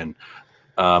reunion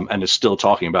and is still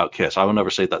talking about Kiss. I will never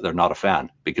say that they're not a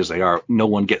fan, because they are. No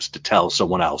one gets to tell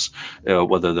someone else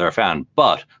whether they're a fan.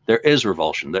 But there is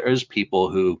revulsion. There is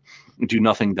people who do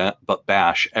nothing but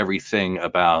bash everything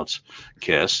about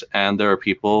Kiss, and there are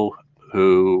people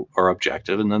who are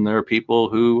objective, and then there are people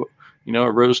who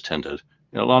are rose tinted.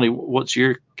 Lonnie, what's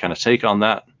your kind of take on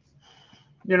that?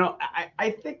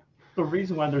 I think the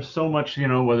reason why there's so much,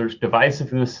 whether it's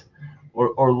divisiveness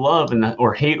or love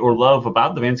or hate or love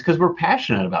about the band, is because we're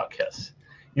passionate about Kiss.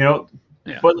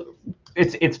 But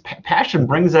it's passion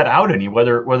brings that out in you,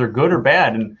 whether good or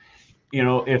bad. And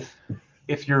if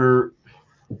your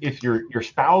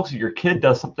spouse or your kid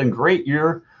does something great,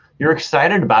 you're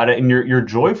excited about it and you're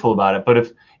joyful about it. But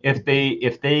if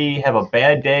they have a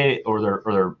bad day, or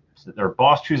their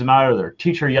boss chews them out, or their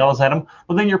teacher yells at them,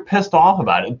 well, then you're pissed off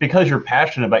about it, because you're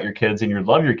passionate about your kids and you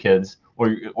love your kids, or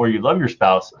you love your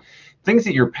spouse. Things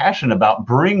that you're passionate about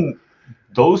bring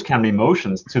those kind of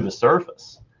emotions to the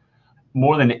surface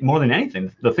more than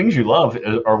anything. The things you love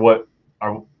are what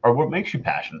makes you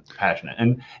passionate.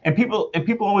 And people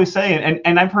always say,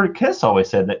 and I've heard Kiss always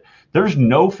said, that there's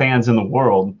no fans in the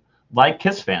world like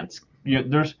Kiss fans.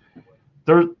 There's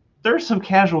some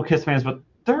casual Kiss fans, but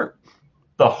they're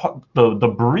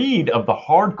the breed of the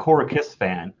hardcore Kiss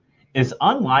fan is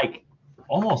unlike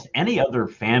almost any other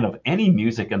fan of any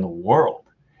music in the world.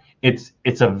 It's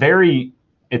very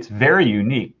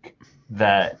unique.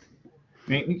 That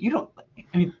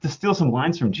to steal some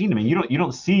lines from Gene, you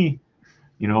don't see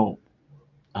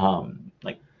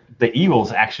like the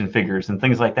Eagles action figures and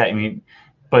things like that.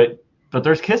 But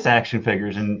there's Kiss action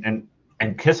figures, and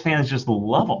Kiss fans just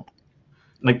love them.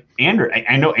 Like Andrew,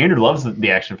 I know Andrew loves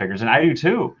the action figures, and I do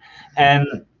too.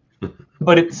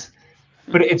 But it's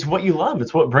what you love.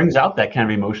 It's what brings out that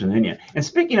kind of emotion in you. And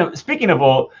speaking of,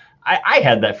 well, I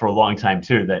had that for a long time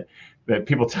too. That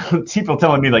people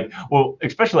telling me, like, well,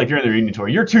 especially like during the reunion tour,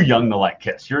 you're too young to like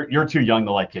Kiss. You're too young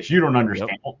to like Kiss. You don't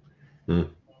understand. Yep.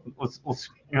 Let's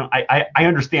I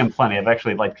understand plenty. I've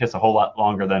actually liked Kiss a whole lot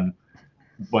longer than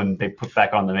when they put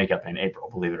back on the makeup in April,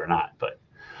 believe it or not. But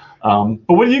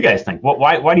what do you guys think?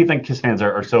 Why do you think Kiss fans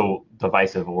are so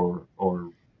divisive, or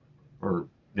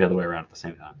the other way around at the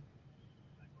same time?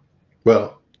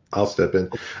 Well, I'll step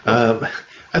in.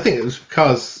 I think it was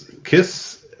because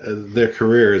Kiss, their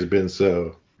career has been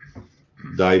so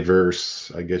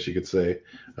diverse, I guess you could say,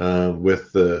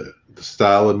 with the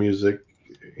style of music.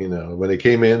 When they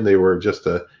came in, they were just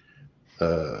a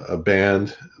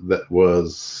band that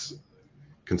was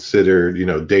considered,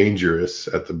 dangerous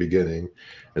at the beginning,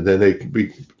 and then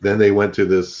they went to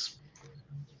this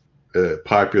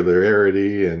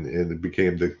popularity, and it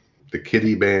became the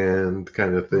kiddie band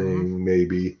kind of thing,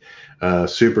 maybe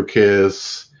Super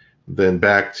Kiss, then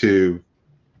back to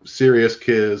serious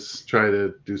Kiss, try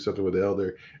to do something with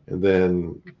Elder, and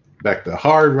then back to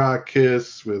hard rock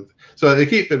Kiss so they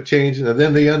keep them changing, and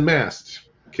then they unmasked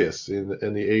Kiss in the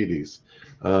 80s,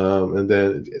 and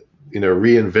then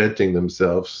reinventing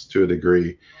themselves to a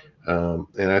degree,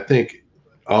 and I think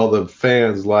all the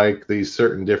fans like these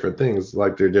certain different things,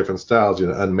 like their different styles.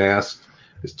 Unmasked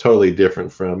is totally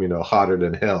different from Hotter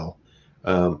Than Hell,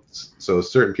 so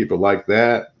certain people like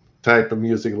that, type of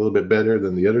music a little bit better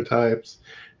than the other types.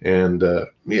 And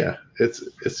yeah,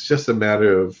 it's just a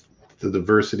matter of the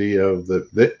diversity of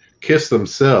the Kiss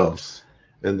themselves,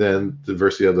 and then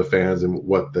diversity of the fans and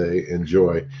what they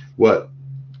enjoy, what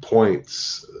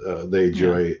points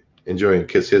they enjoying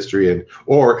Kiss history, and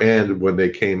when they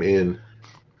came in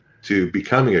to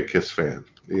becoming a Kiss fan,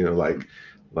 like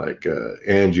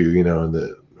Andrew, in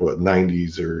the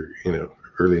 90s or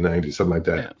early 90s, something like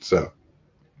that. Yeah. So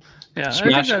Yeah, I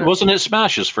Smash, think that, wasn't it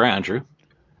Smashes for Andrew?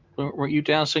 Weren't you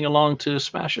dancing along to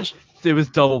Smashes? It was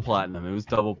double platinum.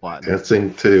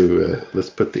 dancing to Let's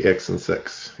Put the X in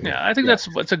Sex. yeah, I think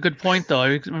that's a good point though.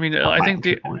 I mean, I think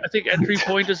Point. I think entry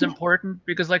point is important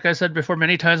because, like I said before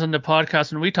many times on the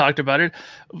podcast when we talked about it,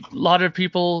 a lot of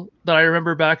people that I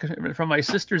remember back from my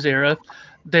sister's era,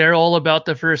 they're all about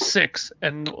the first 6,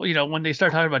 and when they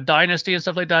start talking about Dynasty and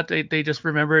stuff like that, they just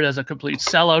remember it as a complete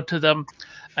sellout to them,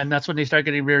 and that's when they start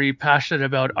getting very passionate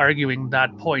about arguing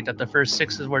that point that the first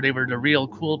 6 is where they were the real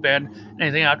cool band.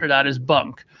 Anything after that is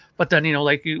bunk. But then,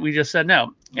 like we just said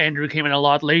now, Andrew came in a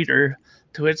lot later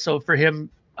to it. So for him,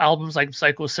 albums like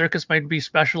Psycho Circus might be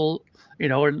special,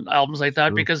 or albums like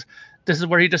that, because this is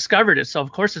where he discovered it. So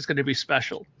of course it's going to be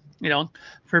special.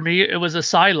 For me, it was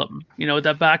Asylum,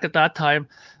 that back at that time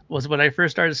was when I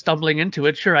first started stumbling into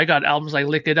it. Sure, I got albums like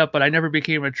Lick It Up, but I never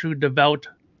became a true devout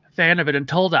fan of it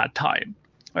until that time.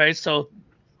 Right. So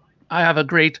I have a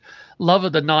great love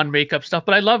of the non-makeup stuff,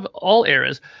 but I love all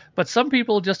eras. But some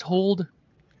people just hold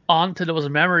on to those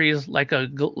memories like a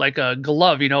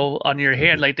glove, on your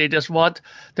hand. Like they just want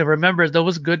to remember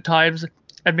those good times,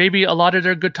 and maybe a lot of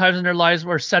their good times in their lives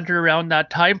were centered around that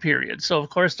time period. So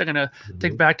of course they're gonna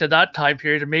think back to that time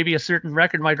period, and maybe a certain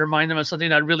record might remind them of something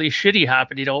that really shitty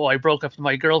happened. I broke up with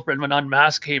my girlfriend when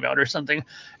Unmasked came out or something,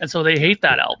 and so they hate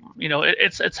that album.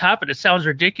 It's happened. It sounds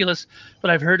ridiculous,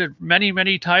 but I've heard it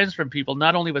many times from people,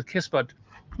 not only with Kiss but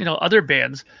other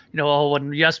bands.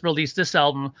 When Yes released this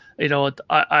album,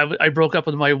 I broke up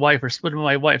with my wife or split with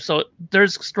my wife. So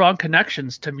there's strong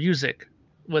connections to music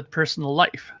with personal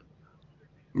life.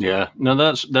 Yeah, no,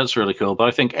 that's really cool. But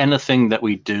I think anything that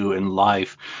we do in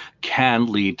life can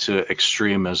lead to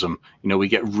extremism. We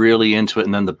get really into it,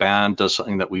 and then the band does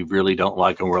something that we really don't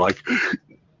like, and we're like,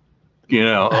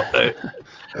 and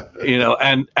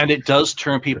it does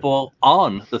turn people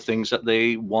on the things that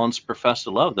they once professed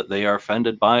to love, that they are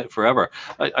offended by it forever.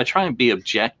 I try and be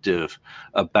objective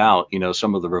about,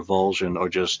 some of the revulsion, or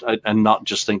and not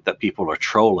just think that people are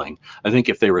trolling. I think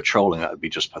if they were trolling, that would be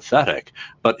just pathetic.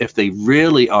 But if they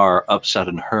really are upset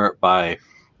and hurt by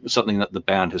something that the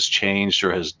band has changed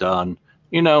or has done,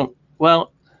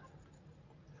 well,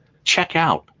 check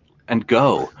out and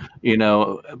go,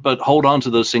 but hold on to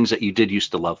those things that you did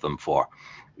used to love them for.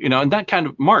 And that kind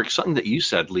of, Mark, something that you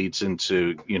said leads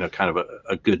into, kind of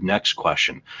a good next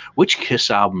question. Which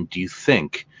Kiss album do you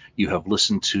think you have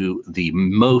listened to the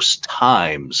most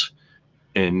times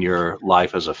in your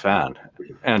life as a fan?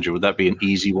 Andrew, would that be an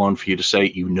easy one for you to say?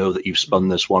 That you've spun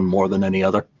this one more than any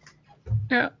other?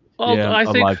 Yeah. Well, Yeah, I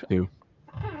think Alive too.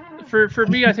 for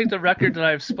me, I think the record that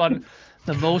I've spun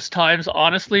the most times,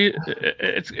 honestly,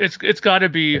 it's got to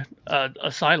be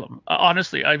Asylum.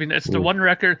 Honestly, I mean, it's the one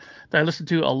record that I listen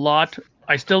to a lot.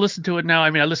 I still listen to it now.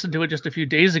 I mean, I listened to it just a few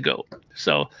days ago.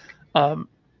 So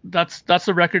that's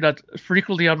the record that's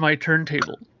frequently on my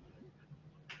turntable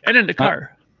and in the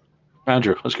car.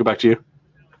 Andrew, let's go back to you.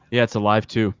 Yeah, it's Alive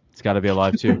too. It's got to be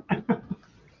Alive too.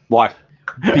 Why?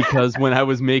 Because when I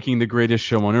was making The Greatest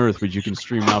Show on Earth, which you can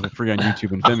stream now for free on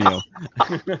YouTube and Vimeo,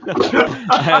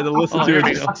 I had to listen to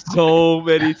it so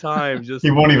many times. He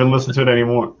won't even listen to it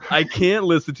anymore. I can't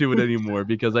listen to it anymore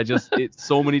because it's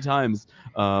so many times.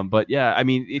 But yeah, I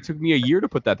mean, it took me a year to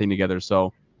put that thing together,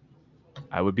 so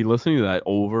I would be listening to that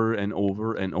over and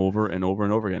over and over and over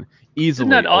and over again. Easily.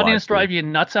 Didn't that audience drive you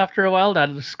nuts after a while? That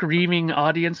screaming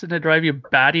audience, didn't it drive you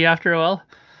batty after a while?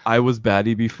 I was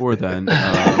batty before then.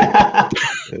 But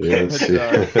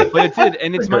it did,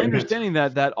 and it's my understanding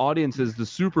that audience is the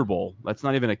Super Bowl. That's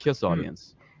not even a Kiss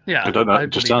audience. Yeah, I don't know. It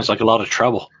just sounds like a lot of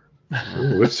trouble.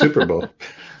 Which Super Bowl?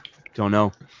 Don't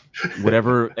know.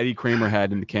 Whatever Eddie Kramer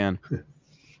had in the can.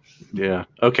 Yeah.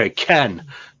 Okay, Ken,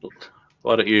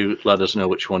 why don't you let us know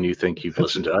which one you think you've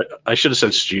listened to? I should have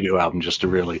said studio album just to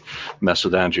really mess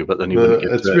with Andrew, but then he wouldn't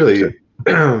get it's to really it.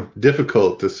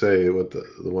 difficult to say what the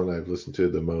one I've listened to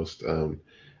the most,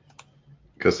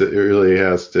 because it really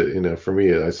has to, for me,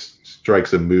 it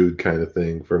strikes a mood kind of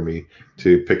thing for me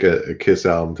to pick a Kiss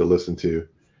album to listen to,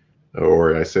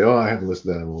 or I say, oh, I haven't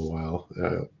listened to that in a while,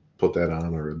 put that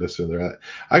on, or this or that.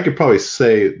 I could probably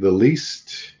say the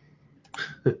least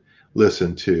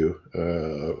listened to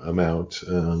amount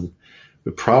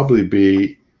would probably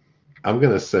be I'm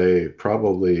gonna say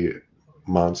probably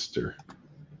Monster.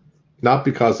 Not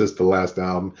because it's the last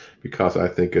album, because I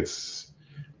think it's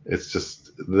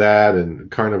just that, and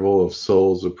Carnival of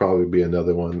Souls would probably be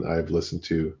another one I've listened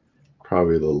to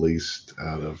probably the least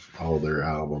out of all their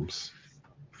albums.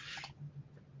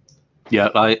 Yeah,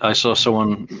 I saw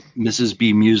someone, Mrs.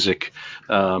 B Music,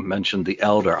 mentioned The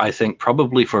Elder. I think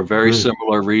probably for a very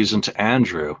similar reason to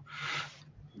Andrew.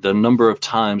 The number of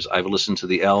times I've listened to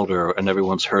The Elder, and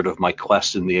everyone's heard of my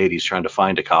quest in the 80s trying to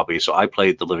find a copy. So I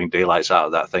played the living daylights out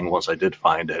of that thing once I did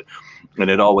find it.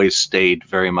 And it always stayed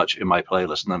very much in my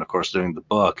playlist. And then, of course, doing the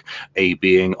book,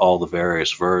 being all the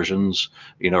various versions,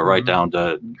 right down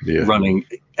to running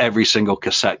every single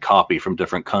cassette copy from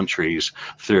different countries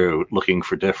through, looking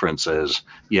for differences.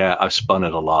 Yeah, I've spun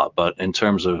it a lot. But in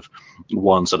terms of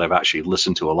ones that I've actually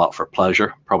listened to a lot for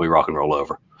pleasure, probably Rock and Roll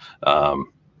Over.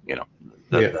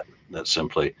 That's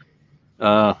simply.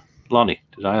 Lonnie,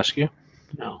 did I ask you?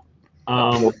 No.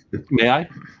 May I?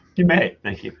 You may.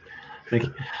 Thank you.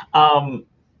 I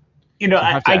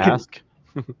have to ask.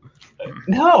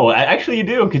 No, actually you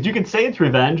do, because you can say it's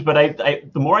Revenge, but I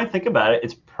the more I think about it,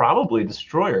 it's probably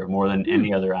Destroyer more than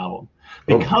any other album.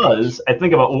 Because I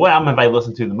think about what album have I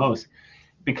listened to the most?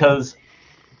 Because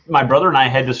my brother and I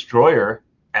had Destroyer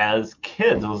as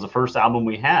kids. It was the first album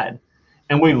we had.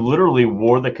 And we literally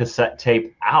wore the cassette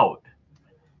tape out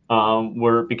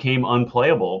where it became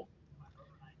unplayable.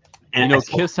 And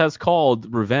Kiss has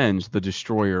called Revenge the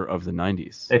Destroyer of the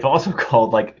 90s. They've also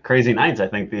called, like, Crazy Nights, I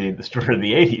think, the Destroyer of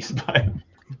the 80s.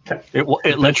 But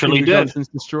it literally did. Johnson's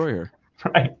Destroyer.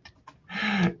 Right.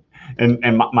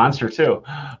 And Monster, too.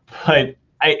 But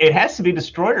it has to be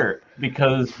Destroyer,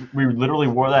 because we literally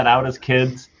wore that out as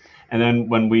kids. And then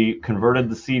when we converted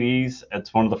the CDs,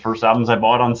 it's one of the first albums I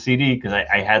bought on CD, because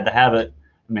I had to have it.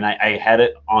 I mean, I had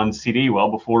it on CD well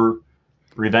before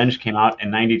Revenge came out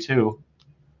in '92.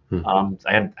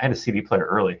 I had a CD player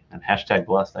early, and hashtag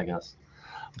blessed, I guess.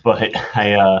 But it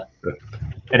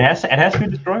has to be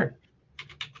Destroyer.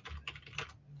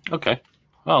 Okay.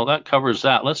 Well, that covers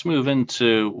that. Let's move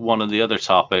into one of the other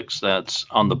topics that's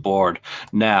on the board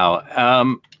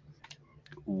now.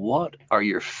 What are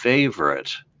your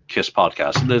favorite Kiss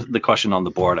podcasts? The question on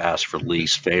the board asks for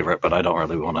least favorite, but I don't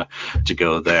really want to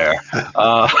go there.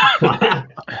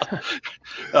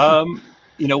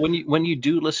 When you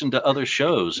do listen to other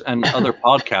shows and other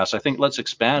podcasts, I think let's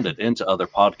expand it into other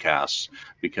podcasts,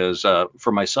 because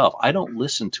for myself, I don't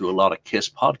listen to a lot of Kiss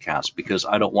podcasts because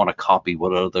I don't want to copy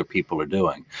what other people are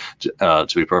doing, to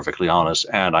be perfectly honest,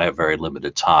 and I have very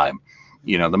limited time.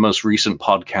 The most recent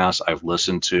podcast I've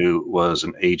listened to was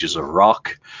an Ages of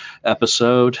Rock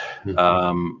episode,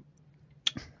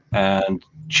 and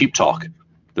Cheap Talk,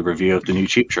 the review of the new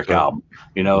Cheap Trick album.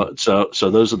 So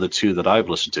those are the two that I've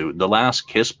listened to. The last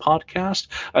Kiss podcast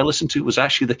I listened to was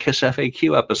actually the Kiss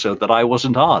FAQ episode that I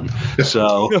wasn't on.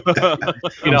 So,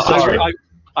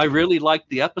 I really liked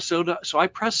the episode, so I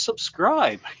pressed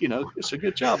subscribe. It's a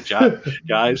good job,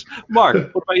 guys.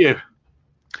 Mark, what about you?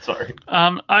 Sorry.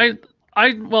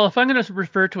 Well, if I'm going to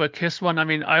refer to a Kiss one, I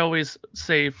mean, I always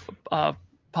say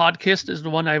Podkist is the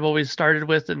one I've always started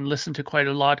with and listened to quite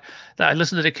a lot. I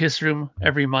listen to the Kiss Room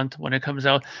every month when it comes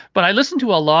out, but I listen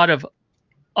to a lot of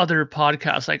other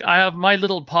podcasts. Like, I have my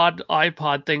little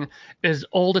iPod thing is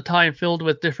all the time filled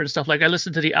with different stuff. Like, I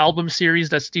listen to the album series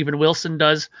that Steven Wilson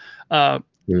does. I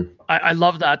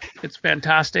love that. It's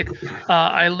fantastic.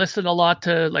 I listen a lot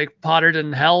to, like, Pottered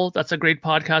in Hell. That's a great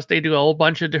podcast. They do a whole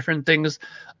bunch of different things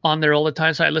on there all the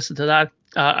time, so I listen to that.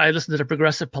 I listen to the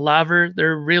Progressive Palaver.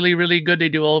 They're really, really good. They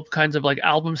do all kinds of, like,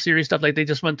 album series stuff. Like, they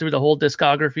just went through the whole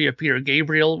discography of Peter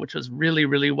Gabriel, which was really,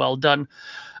 really well done.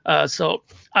 So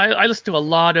I listen to a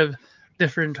lot of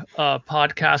different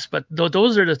podcasts, but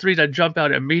those are the three that jump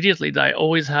out immediately that I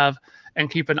always have and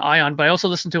keep an eye on. But I also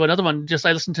listened to another one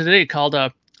I listened to today called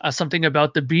something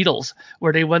about the Beatles,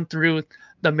 where they went through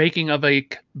the making of a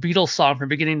Beatles song from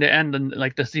beginning to end, and,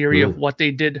 like, the theory of what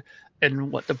they did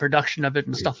and what the production of it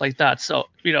and stuff like that. So,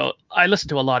 I listen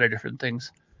to a lot of different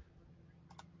things.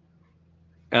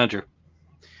 Andrew.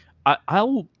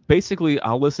 I'll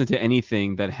listen to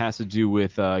anything that has to do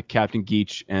with Captain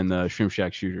Geach and the Shrimp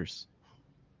Shack Shooters.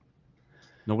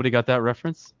 Nobody got that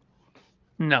reference?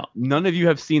 No. None of you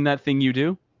have seen That Thing You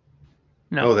Do?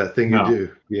 No. Oh, That Thing You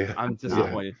Do. Yeah. I'm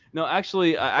disappointed. No,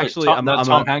 actually, I'm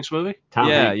Tom Hanks movie.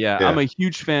 Yeah. I'm a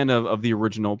huge fan of the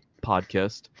original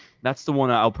podcast. That's the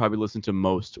one I'll probably listen to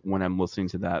most when I'm listening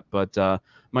to that. But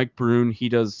Mike Brune, he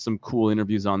does some cool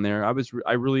interviews on there.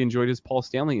 I really enjoyed his Paul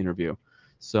Stanley interview.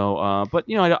 So, but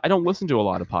I don't listen to a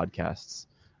lot of podcasts.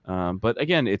 But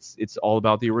again, it's all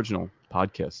about the original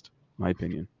podcast, my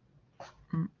opinion.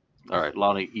 All right,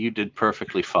 Lonnie, you did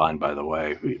perfectly fine, by the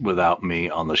way, without me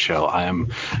on the show. I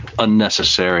am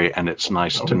unnecessary, and it's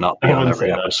nice to not be on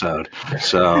every episode.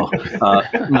 So,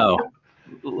 no,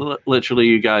 literally,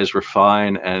 you guys were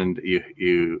fine, and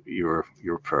you're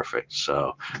perfect.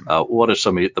 So, what are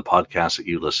some of the podcasts that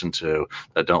you listen to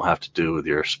that don't have to do with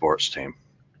your sports team?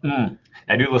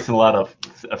 I do listen to a lot of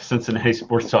Cincinnati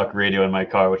sports talk radio in my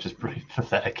car, which is pretty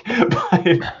pathetic.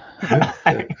 But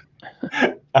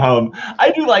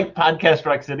I do like Podcast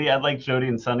Rock City. I like Jody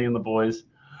and Sonny and the boys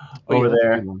over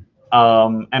there.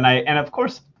 And of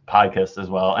course podcasts as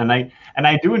well. And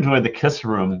I do enjoy the Kiss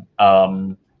Room.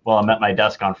 Well, I'm at my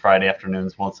desk on Friday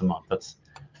afternoons once a month. It's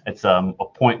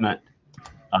appointment,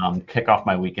 kick off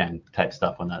my weekend type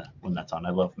stuff when that's on. I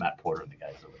love Matt Porter and the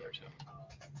guys over there too.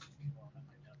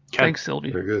 Thanks,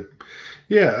 Sylvie. Very good.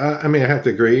 Yeah, I mean, I have to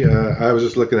agree. I was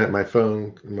just looking at my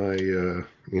phone, my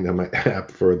app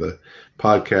for the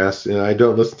podcast, and I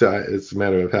don't listen to. It's a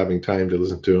matter of having time to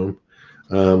listen to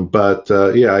them. But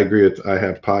I agree with. I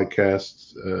have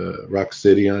podcasts, Rock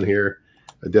City on here.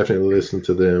 I definitely listen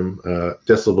to them.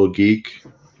 Decibel Geek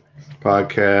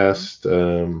podcast.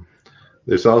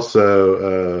 There's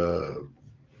also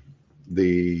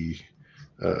the.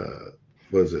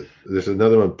 What is it? There's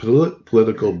another one,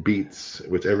 Political Beats,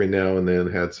 which every now and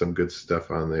then had some good stuff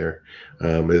on there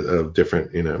of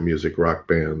different, music rock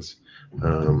bands.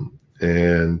 And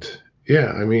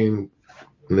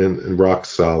then Rock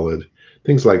Solid,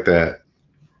 things like that.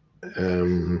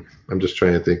 I'm just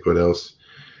trying to think what else.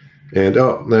 And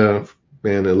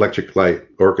Electric Light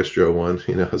Orchestra one,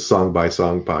 a song by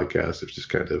song podcast. It's just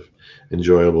kind of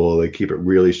enjoyable. They keep it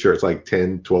really short. It's like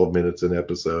 10, 12 minutes an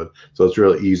episode. So it's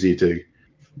really easy to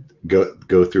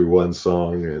go through one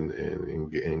song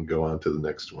and go on to the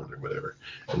next one or whatever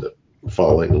in the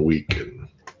following week, and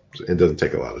it doesn't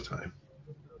take a lot of time.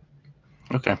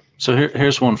 Okay, so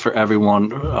here's one for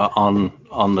everyone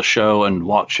on the show and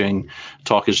watching.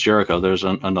 Talk is Jericho. There's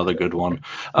another good one.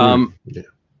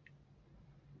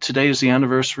 Today is the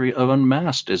anniversary of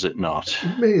Unmasked, is it not?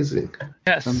 Amazing.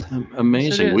 Yes.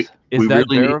 Amazing. Yes,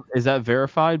 Is that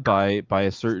verified by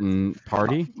a certain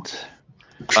party?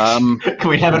 Can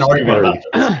we have an argument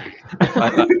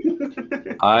about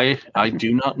this? I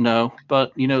do not know,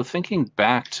 but thinking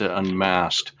back to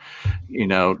Unmasked,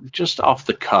 just off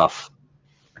the cuff,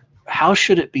 how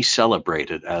should it be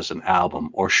celebrated as an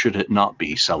album, or should it not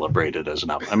be celebrated as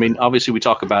an album? I mean, obviously we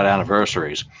talk about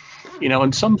anniversaries,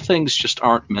 and some things just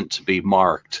aren't meant to be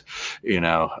marked,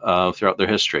 throughout their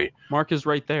history. Mark is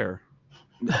right there.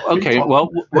 Okay, well,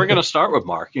 we're going to start with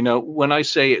Mark. When I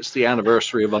say it's the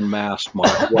anniversary of Unmasked,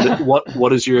 Mark,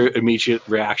 what is your immediate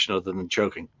reaction other than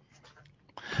choking?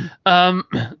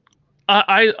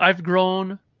 I've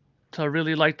grown to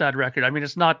really like that record. I mean,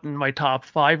 it's not in my top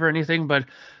 5 or anything, but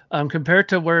compared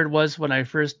to where it was when I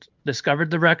first discovered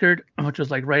the record, which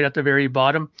was like right at the very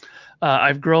bottom,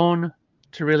 I've grown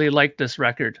to really like this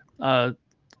record.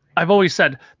 I've always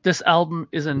said this album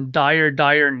is in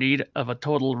dire need of a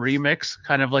total remix,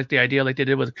 kind of like the idea like they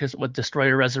did with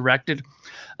Destroyer Resurrected.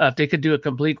 If they could do a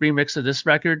complete remix of this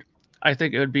record, I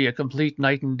think it would be a complete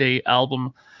night and day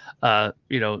album. I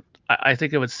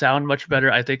think it would sound much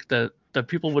better. I think the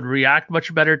people would react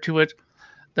much better to it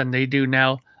than they do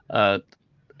now.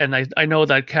 And I know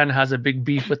that Ken has a big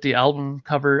beef with the album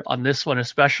cover on this one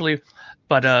especially,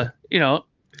 but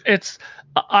it's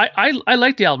I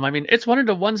like the album. I mean, it's one of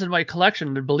the ones in my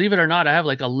collection. Believe it or not, I have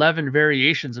like 11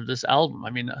 variations of this album. I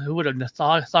mean, who would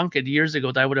have thunk it years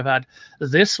ago that I would have had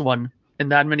this one in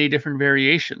that many different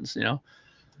variations,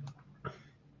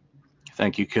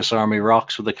 Thank you, Kiss Army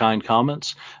Rocks, for the kind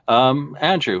comments.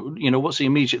 Andrew, what's the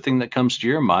immediate thing that comes to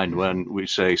your mind when we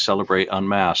say celebrate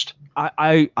Unmasked?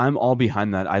 I'm all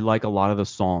behind that. I like a lot of the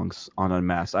songs on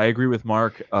Unmasked. I agree with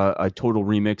Mark. A total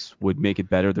remix would make it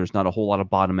better. There's not a whole lot of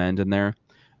bottom end in there.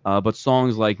 But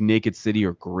songs like Naked City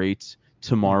are great.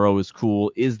 Tomorrow is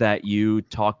cool. Is That You?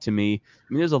 Talk to Me.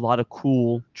 I mean, there's a lot of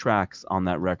cool tracks on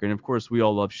that record. And of course, we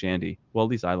all love Shandy. Well, at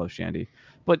least I love Shandy.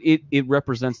 But it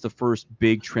represents the first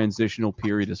big transitional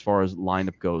period as far as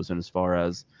lineup goes and as far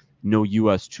as no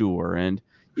U.S. tour. And,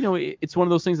 it's one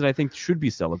of those things that I think should be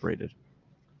celebrated.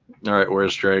 All right,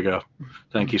 where's Drago?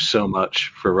 Thank you so much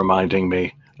for reminding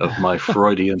me of my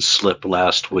Freudian slip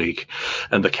last week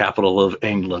and the capital of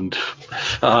England.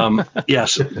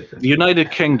 Yes, the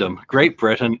United Kingdom, Great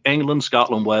Britain, England,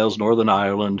 Scotland, Wales, Northern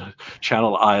Ireland,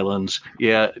 Channel Islands.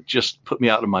 Yeah, just put me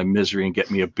out of my misery and get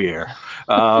me a beer.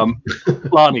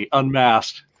 Lonnie,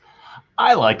 Unmasked.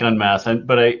 I like Unmasked,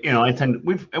 but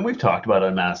we've talked about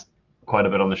Unmasked quite a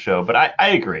bit on the show, but I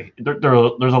agree. There's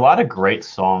a lot of great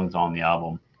songs on the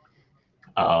album.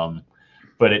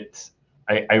 But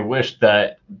I wish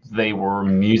that they were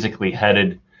musically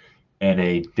headed in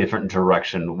a different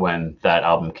direction when that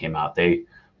album came out. They,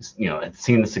 had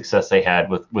seen the success they had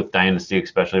with Dynasty,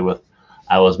 especially with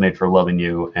I Was Made for Loving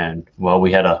You, and well,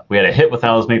 we had a hit with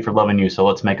I Was Made for Loving You, so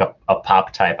let's make a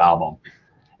pop type album.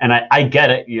 And I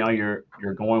get it, you're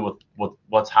going with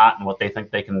what's hot and what they think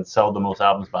they can sell the most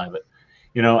albums by, but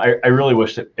I really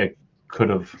wish that it could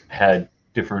have had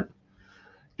different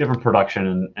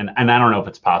production, and I don't know if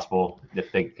it's possible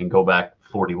if they can go back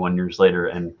 41 years later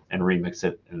and remix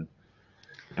it and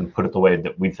put it the way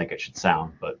that we think it should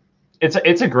sound. But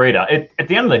it's a great at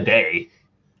the end of the day,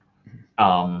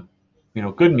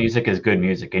 good music is good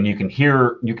music, and you can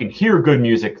hear good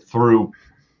music through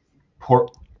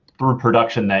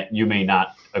production that you may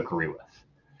not agree with.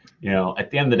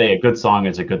 At the end of the day, a good song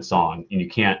is a good song, and you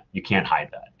can't hide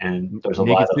that. And there's a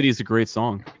Naked lot City is a great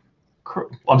song.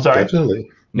 I'm sorry. Definitely.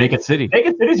 Naked City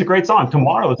is a great song.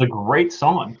 Tomorrow is a great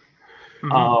song.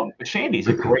 Shandy's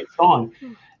a great song.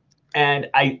 And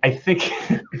I think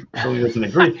Billy doesn't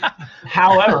agree.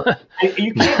 However,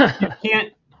 you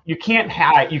can't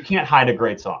hide a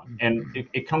great song, and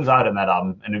it comes out in that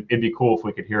album. And it'd be cool if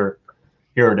we could hear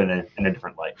it in a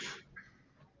different light.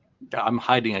 I'm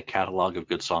hiding a catalog of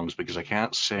good songs because I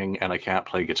can't sing and I can't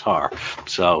play guitar.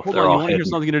 So Hold they're on, you all want to hear hidden.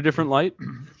 something in a different light?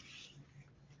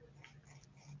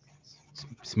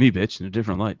 It's me, bitch, in a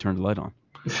different light. Turn the light on.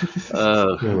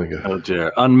 Oh my God. Oh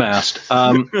dear, Unmasked.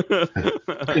 I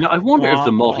wonder if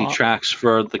the multi-tracks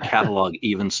for the catalog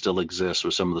even still exist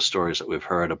with some of the stories that we've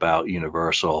heard about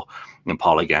Universal and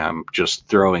Polygam just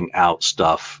throwing out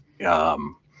stuff,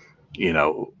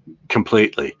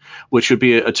 completely, which would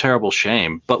be a terrible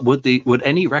shame. But would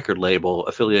any record label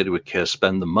affiliated with Kiss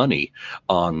spend the money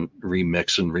on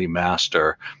remix and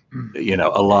remaster,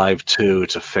 Alive 2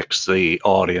 to fix the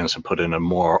audience and put in a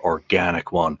more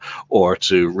organic one, or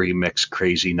to remix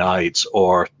Crazy Nights,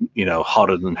 or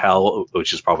Hotter Than Hell,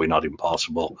 which is probably not even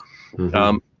possible?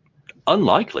 Mm-hmm.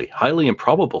 Unlikely, highly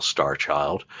improbable, Star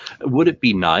Child. Would it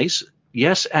be nice?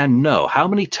 Yes and no. How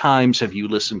many times have you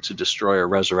listened to Destroyer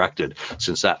Resurrected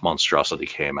since that monstrosity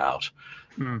came out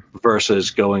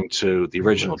versus going to the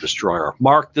original Destroyer?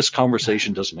 Mark, this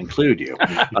conversation doesn't include you.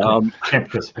 Can't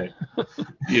participate.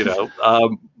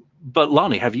 But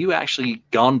Lonnie, have you actually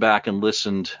gone back and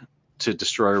listened to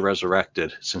Destroyer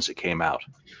Resurrected since it came out?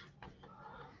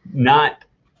 Not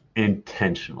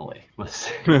intentionally, let's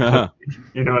say.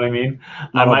 You know what I mean?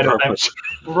 Not on purpose.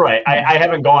 Right. I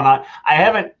haven't gone on. I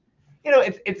haven't.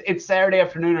 It's Saturday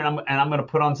afternoon, and I'm going to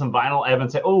put on some vinyl. I haven't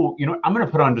said, I'm going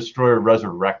to put on Destroyer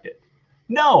Resurrected.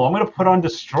 No, I'm going to put on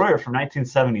Destroyer from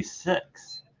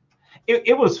 1976.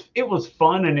 It was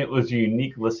fun, and it was a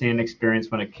unique listening experience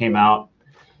when it came out.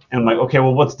 And I'm like, okay,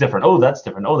 well, what's different? Oh, that's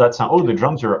different. Oh, that's not. Oh, the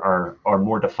drums are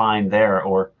more defined there,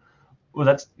 or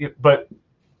that's. But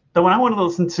then when I want to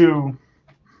listen to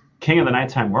King of the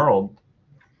Nighttime World,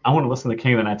 I want to listen to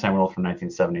King of the Nighttime World from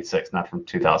 1976, not from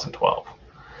 2012.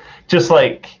 Just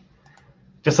like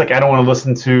I don't want to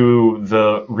listen to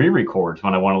the re-records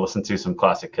when I want to listen to some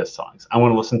classic Kiss songs. I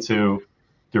want to listen to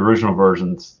the original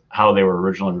versions, how they were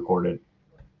originally recorded,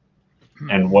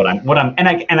 and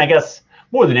I guess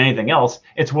more than anything else,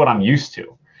 it's what I'm used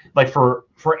to. Like for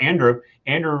Andrew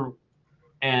and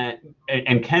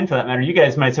Ken, for that matter, you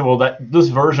guys might say, well, this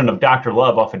version of Dr.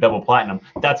 Love off of Double Platinum,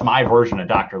 that's my version of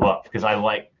Dr. Love because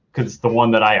it's the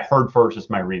one that I heard first. It's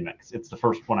my remix. It's the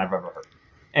first one I've ever heard.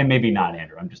 And maybe not,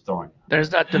 Andrew. I'm just throwing. There's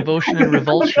that devotion and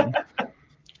revulsion.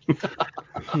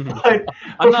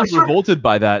 I'm not revolted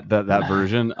by that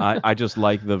version. I just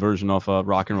like the version of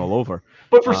Rock and Roll Over.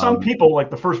 But for some people, like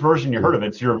the first version you heard of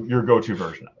it's your go-to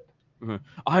version of it.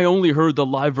 I only heard the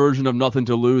live version of Nothing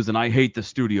to Lose, and I hate the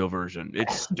studio version.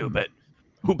 It's stupid.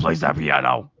 Who plays that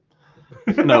piano?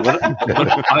 No, but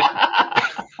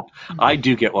I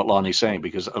do get what Lonnie's saying,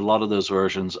 because a lot of those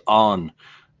versions on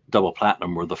Double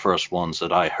Platinum were the first ones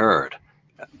that I heard,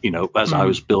 as I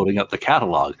was building up the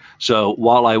catalog. So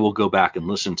while I will go back and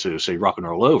listen to, say, Rock and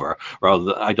Roll Over, rather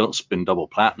than I don't spin Double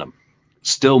Platinum,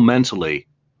 still mentally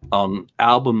on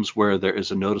albums where there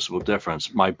is a noticeable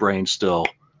difference, my brain still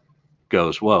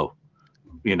goes, whoa,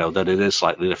 that it is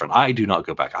slightly different. I do not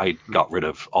go back. I got rid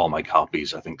of all my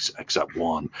copies, I think, except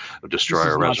one of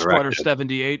Destroyer Resurrected. This is not Strutter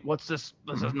 78. What's this?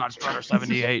 This is not Strutter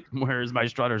 78. Where is my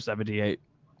Strutter 78?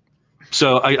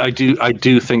 So I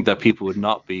do think that people would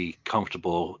not be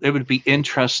comfortable. It would be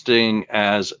interesting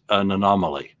as an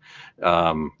anomaly,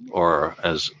 or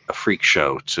as a freak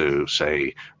show to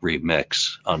say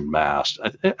remix Unmasked.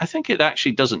 I think it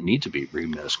actually doesn't need to be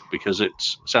remixed because it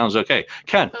sounds okay.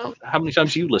 Ken, how many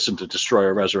times have you listened to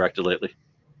Destroyer Resurrected lately?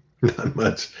 Not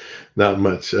much.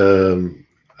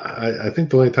 I think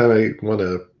the only time I want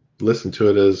to listen to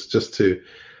it is just to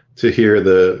hear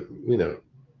the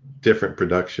different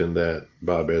production that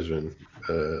Bob Ezrin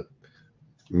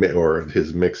or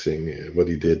his mixing, what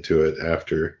he did to it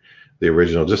after the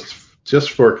original,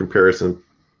 just for comparison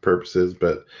purposes.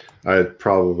 But I'd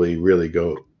probably really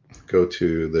go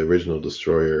to the original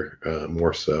Destroyer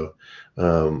more so.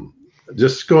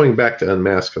 Just going back to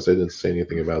Unmasked, because I didn't say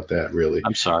anything about that really.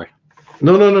 I'm sorry.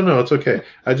 No, it's okay.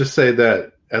 I just say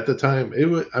that at the time it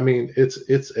was. I mean,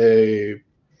 it's a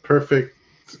perfect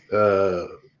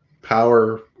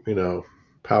power,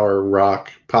 power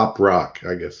rock, pop rock,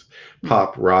 I guess,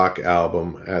 pop rock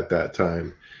album at that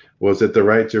time. Was it the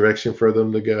right direction for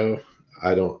them to go?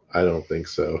 I don't think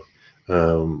so.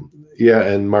 Yeah,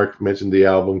 and Mark mentioned the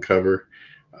album cover.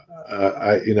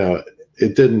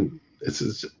 It didn't.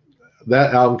 It's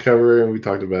that album cover, and we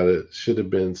talked about it, should have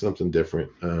been something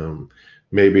different.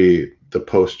 Maybe the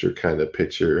poster kind of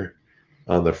picture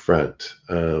on the front,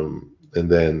 and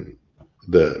then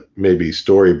the maybe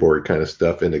storyboard kind of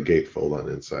stuff in a gatefold on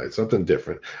the inside, something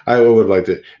different. I would like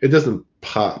to. It doesn't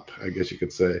pop, I guess you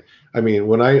could say. I mean,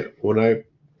 when I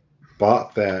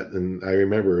bought that, and I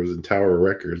remember it was in Tower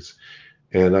Records,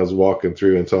 and I was walking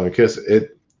through and saw Kiss.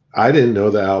 I didn't know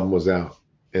the album was out,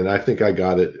 and I think I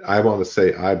got it. I want to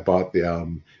say I bought the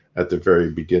album at the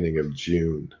very beginning of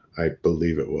June, I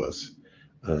believe it was,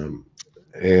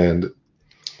 and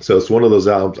so it's one of those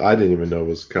albums I didn't even know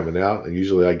was coming out. And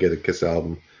usually I get a Kiss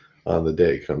album on the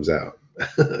day it comes out.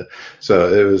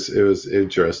 So it was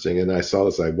interesting, and I saw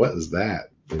this like, what is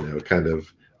that? Kind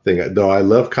of thing. Though I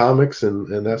love comics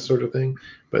and that sort of thing,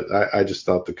 but I just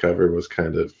thought the cover was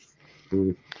kind of,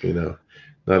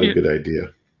 not a good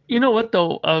idea. You know what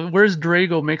though? Where's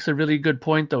Drago makes a really good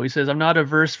point though. He says, "I'm not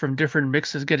averse from different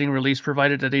mixes getting released,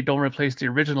 provided that they don't replace the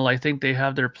original. I think they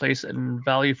have their place and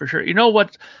value for sure." You know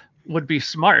what would be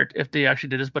smart if they actually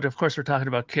did this? But of course, we're talking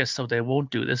about Kiss, so they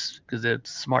won't do this because it's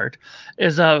smart.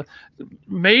 Is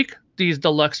make these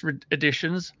deluxe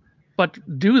editions. But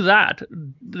do that.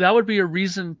 That would be a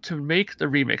reason to make the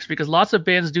remix, because lots of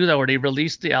bands do that where they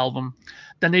release the album,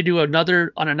 then they do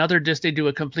another disc, they do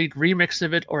a complete remix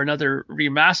of it or another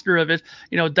remaster of it.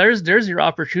 There's your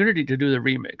opportunity to do the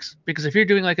remix, because if you're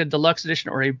doing like a deluxe edition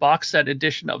or a box set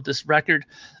edition of this record,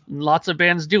 lots of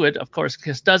bands do it. Of course,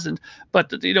 Kiss doesn't,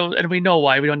 but and we know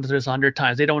why. We don't do this 100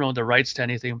 times. They don't own the rights to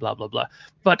anything, blah blah blah.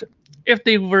 But if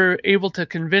they were able to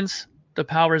convince the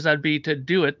powers that be to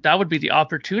do it, that would be the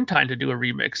opportune time to do a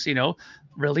remix.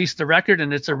 Release the record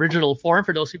in its original form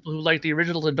for those people who like the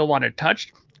original and don't want it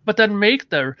touched, but then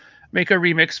make a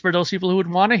remix for those people who would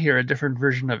want to hear a different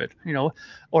version of it,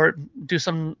 or do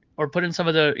some, or put in some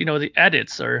of the the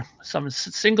edits, or some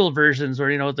single versions, or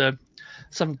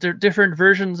some different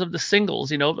versions of the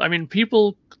singles. I mean,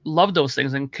 people love those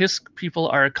things, and Kiss people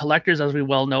are collectors, as we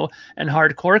well know, and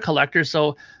hardcore collectors.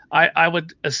 So I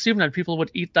would assume that people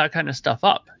would eat that kind of stuff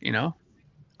up.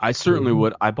 I certainly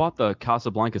would. I bought the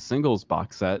Casablanca singles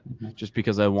box set just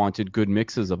because I wanted good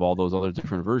mixes of all those other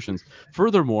different versions.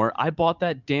 Furthermore, I bought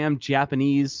that damn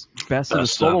Japanese best of the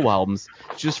solo albums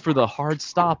just for the hard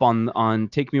stop on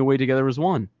Take Me Away Together As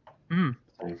One.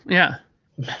 Yeah.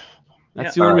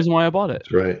 That's the only reason why I bought it.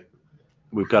 That's right.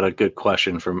 We've got a good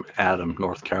question from Adam,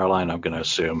 North Carolina, I'm going to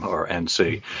assume, or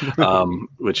NC,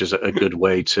 which is a good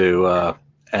way to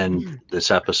end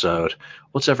this episode.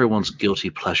 What's everyone's guilty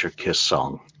pleasure Kiss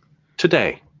song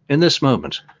today, in this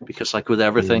moment? Because like with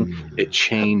everything, it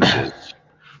changes.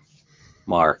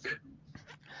 Mark.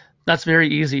 That's very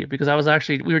easy, because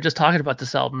we were just talking about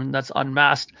this album, and that's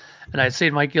Unmasked, and I'd say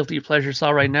my guilty pleasure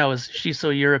song right now is She's So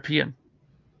European.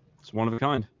 It's one of a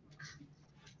kind.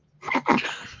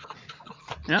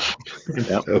 Yeah.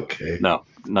 Yep. Okay. No,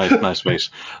 nice mix.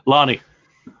 Lonnie.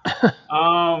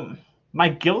 My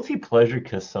guilty pleasure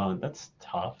Kiss song. That's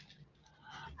tough.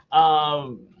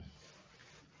 I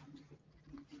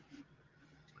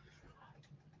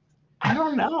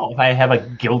don't know if I have a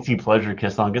guilty pleasure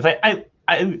Kiss song, because I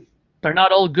they're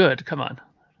not all good. Come on.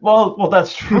 Well,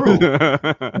 that's true.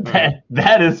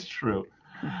 that is true.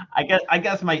 I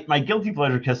guess my guilty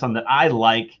pleasure Kiss song that I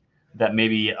like, that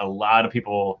maybe a lot of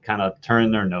people kind of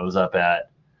turn their nose up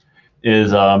at,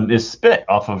 is Spit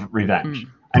off of Revenge.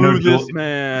 Boo this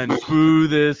man.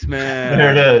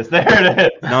 There it is. No,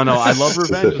 I love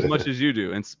Revenge as much as you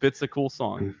do, and Spit's a cool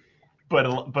song. But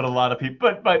a lot of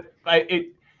people, but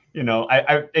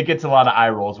it gets a lot of eye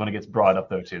rolls when it gets brought up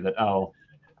though too. That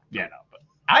but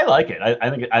I like it. I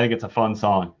think it's a fun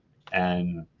song.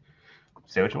 And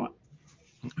say what you want.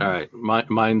 All right,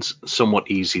 mine's somewhat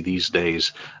easy these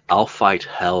days. I'll Fight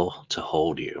Hell to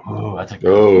Hold You. Oh, that's a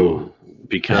good one.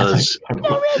 Because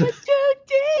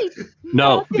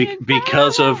No,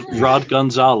 because of Rod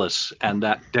Gonzalez and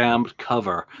that damned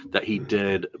cover that he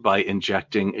did by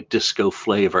injecting a disco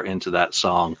flavor into that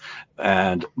song.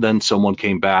 And then someone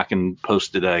came back and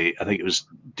posted I think it was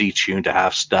detuned a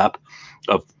half step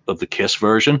of the Kiss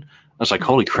version. I was like,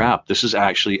 holy crap, this is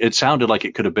actually, it sounded like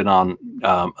it could have been on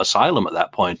Asylum at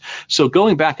that point. So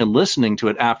going back and listening to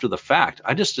it after the fact,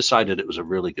 I just decided it was a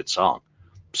really good song.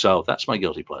 So that's my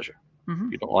guilty pleasure. Mm-hmm.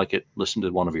 If you don't like it, listen to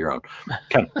one of your own.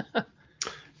 Ken.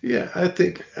 Yeah,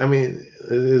 I mean,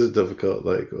 it is difficult,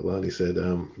 like what Lonnie said,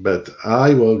 but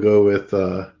I will go with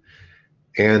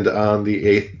And on the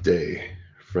Eighth Day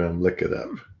from Lick It Up.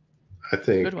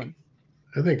 Good one.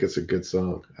 I think it's a good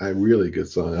song. A really good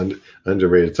song.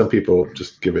 Underrated. Some people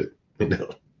just give it,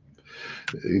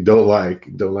 don't like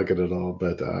it at all,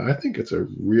 but I think it's a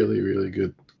really, really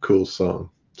good, cool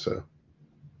song. So.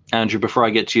 Andrew, before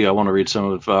I get to you, I want to read some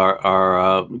of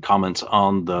our comments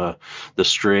on the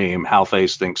stream.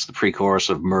 Halface thinks the pre-chorus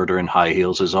of Murder in High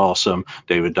Heels is awesome.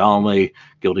 David Donnelly,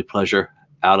 guilty pleasure,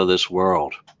 Out of This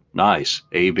World. Nice.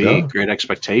 AB, Yeah. Great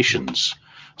Expectations.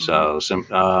 So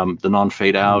the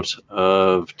non-fade out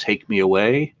of Take Me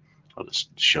Away. I'll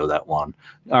just show that one.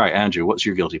 All right, Andrew, what's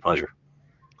your guilty pleasure?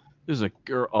 There's a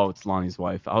girl. Oh, it's Lonnie's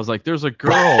wife. I was like, there's a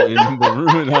girl in the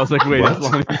room, and I was like, wait, it's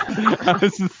Lonnie. I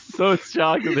was just so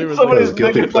shocked that they were Somebody's His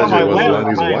guilty pleasure was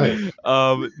Lonnie's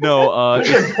wife. No,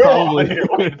 it's probably.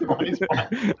 Lonnie's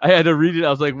wife. I had to read it. I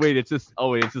was like, wait, it's just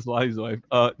Lonnie's wife.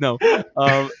 No.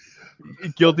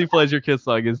 Guilty pleasure Kiss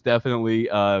song is definitely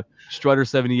Strutter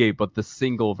 78, but the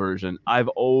single version. I've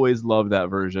always loved that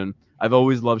version. I've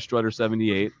always loved Strutter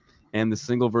 78. And the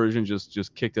single version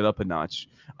just kicked it up a notch.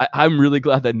 I'm really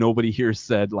glad that nobody here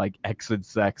said like Exit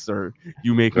Sex or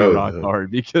You Make Me Rock Hard,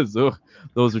 because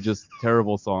those are just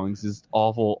terrible songs. Just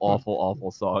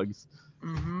awful songs.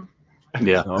 Mm-hmm.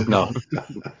 Yeah,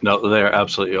 no, they're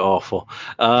absolutely awful.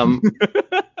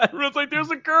 Everyone's like,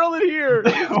 there's a girl in here.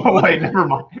 Oh, wait, never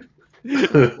mind.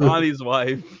 Lonnie's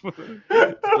wife.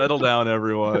 Settle down,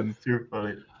 everyone. Too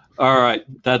funny. All right,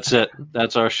 that's it.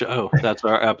 That's our show. That's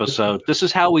our episode. This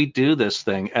is how we do this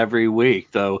thing every week,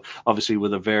 though, obviously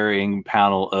with a varying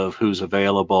panel of who's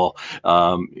available,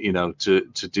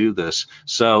 to do this.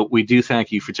 So we do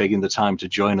thank you for taking the time to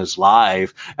join us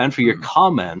live and for your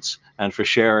comments and for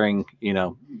sharing,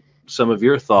 some of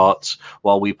your thoughts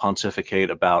while we pontificate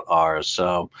about ours.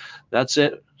 So that's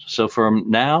it. So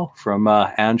from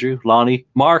Andrew, Lonnie,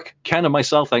 Mark, Ken, and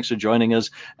myself, thanks for joining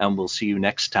us, and we'll see you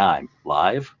next time,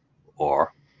 live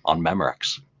or on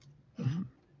Memorex.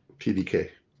 PDK.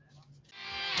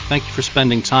 Thank you for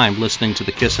spending time listening to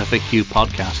the Kiss FAQ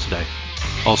podcast today.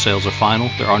 All sales are final.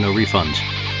 There are no refunds.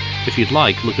 If you'd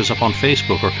like, look us up on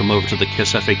Facebook or come over to the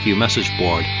Kiss FAQ message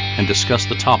board and discuss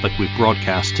the topic we've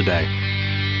broadcast today.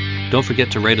 Don't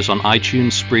forget to rate us on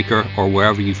iTunes, Spreaker, or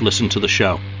wherever you've listened to the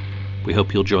show. We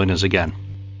hope you'll join us again.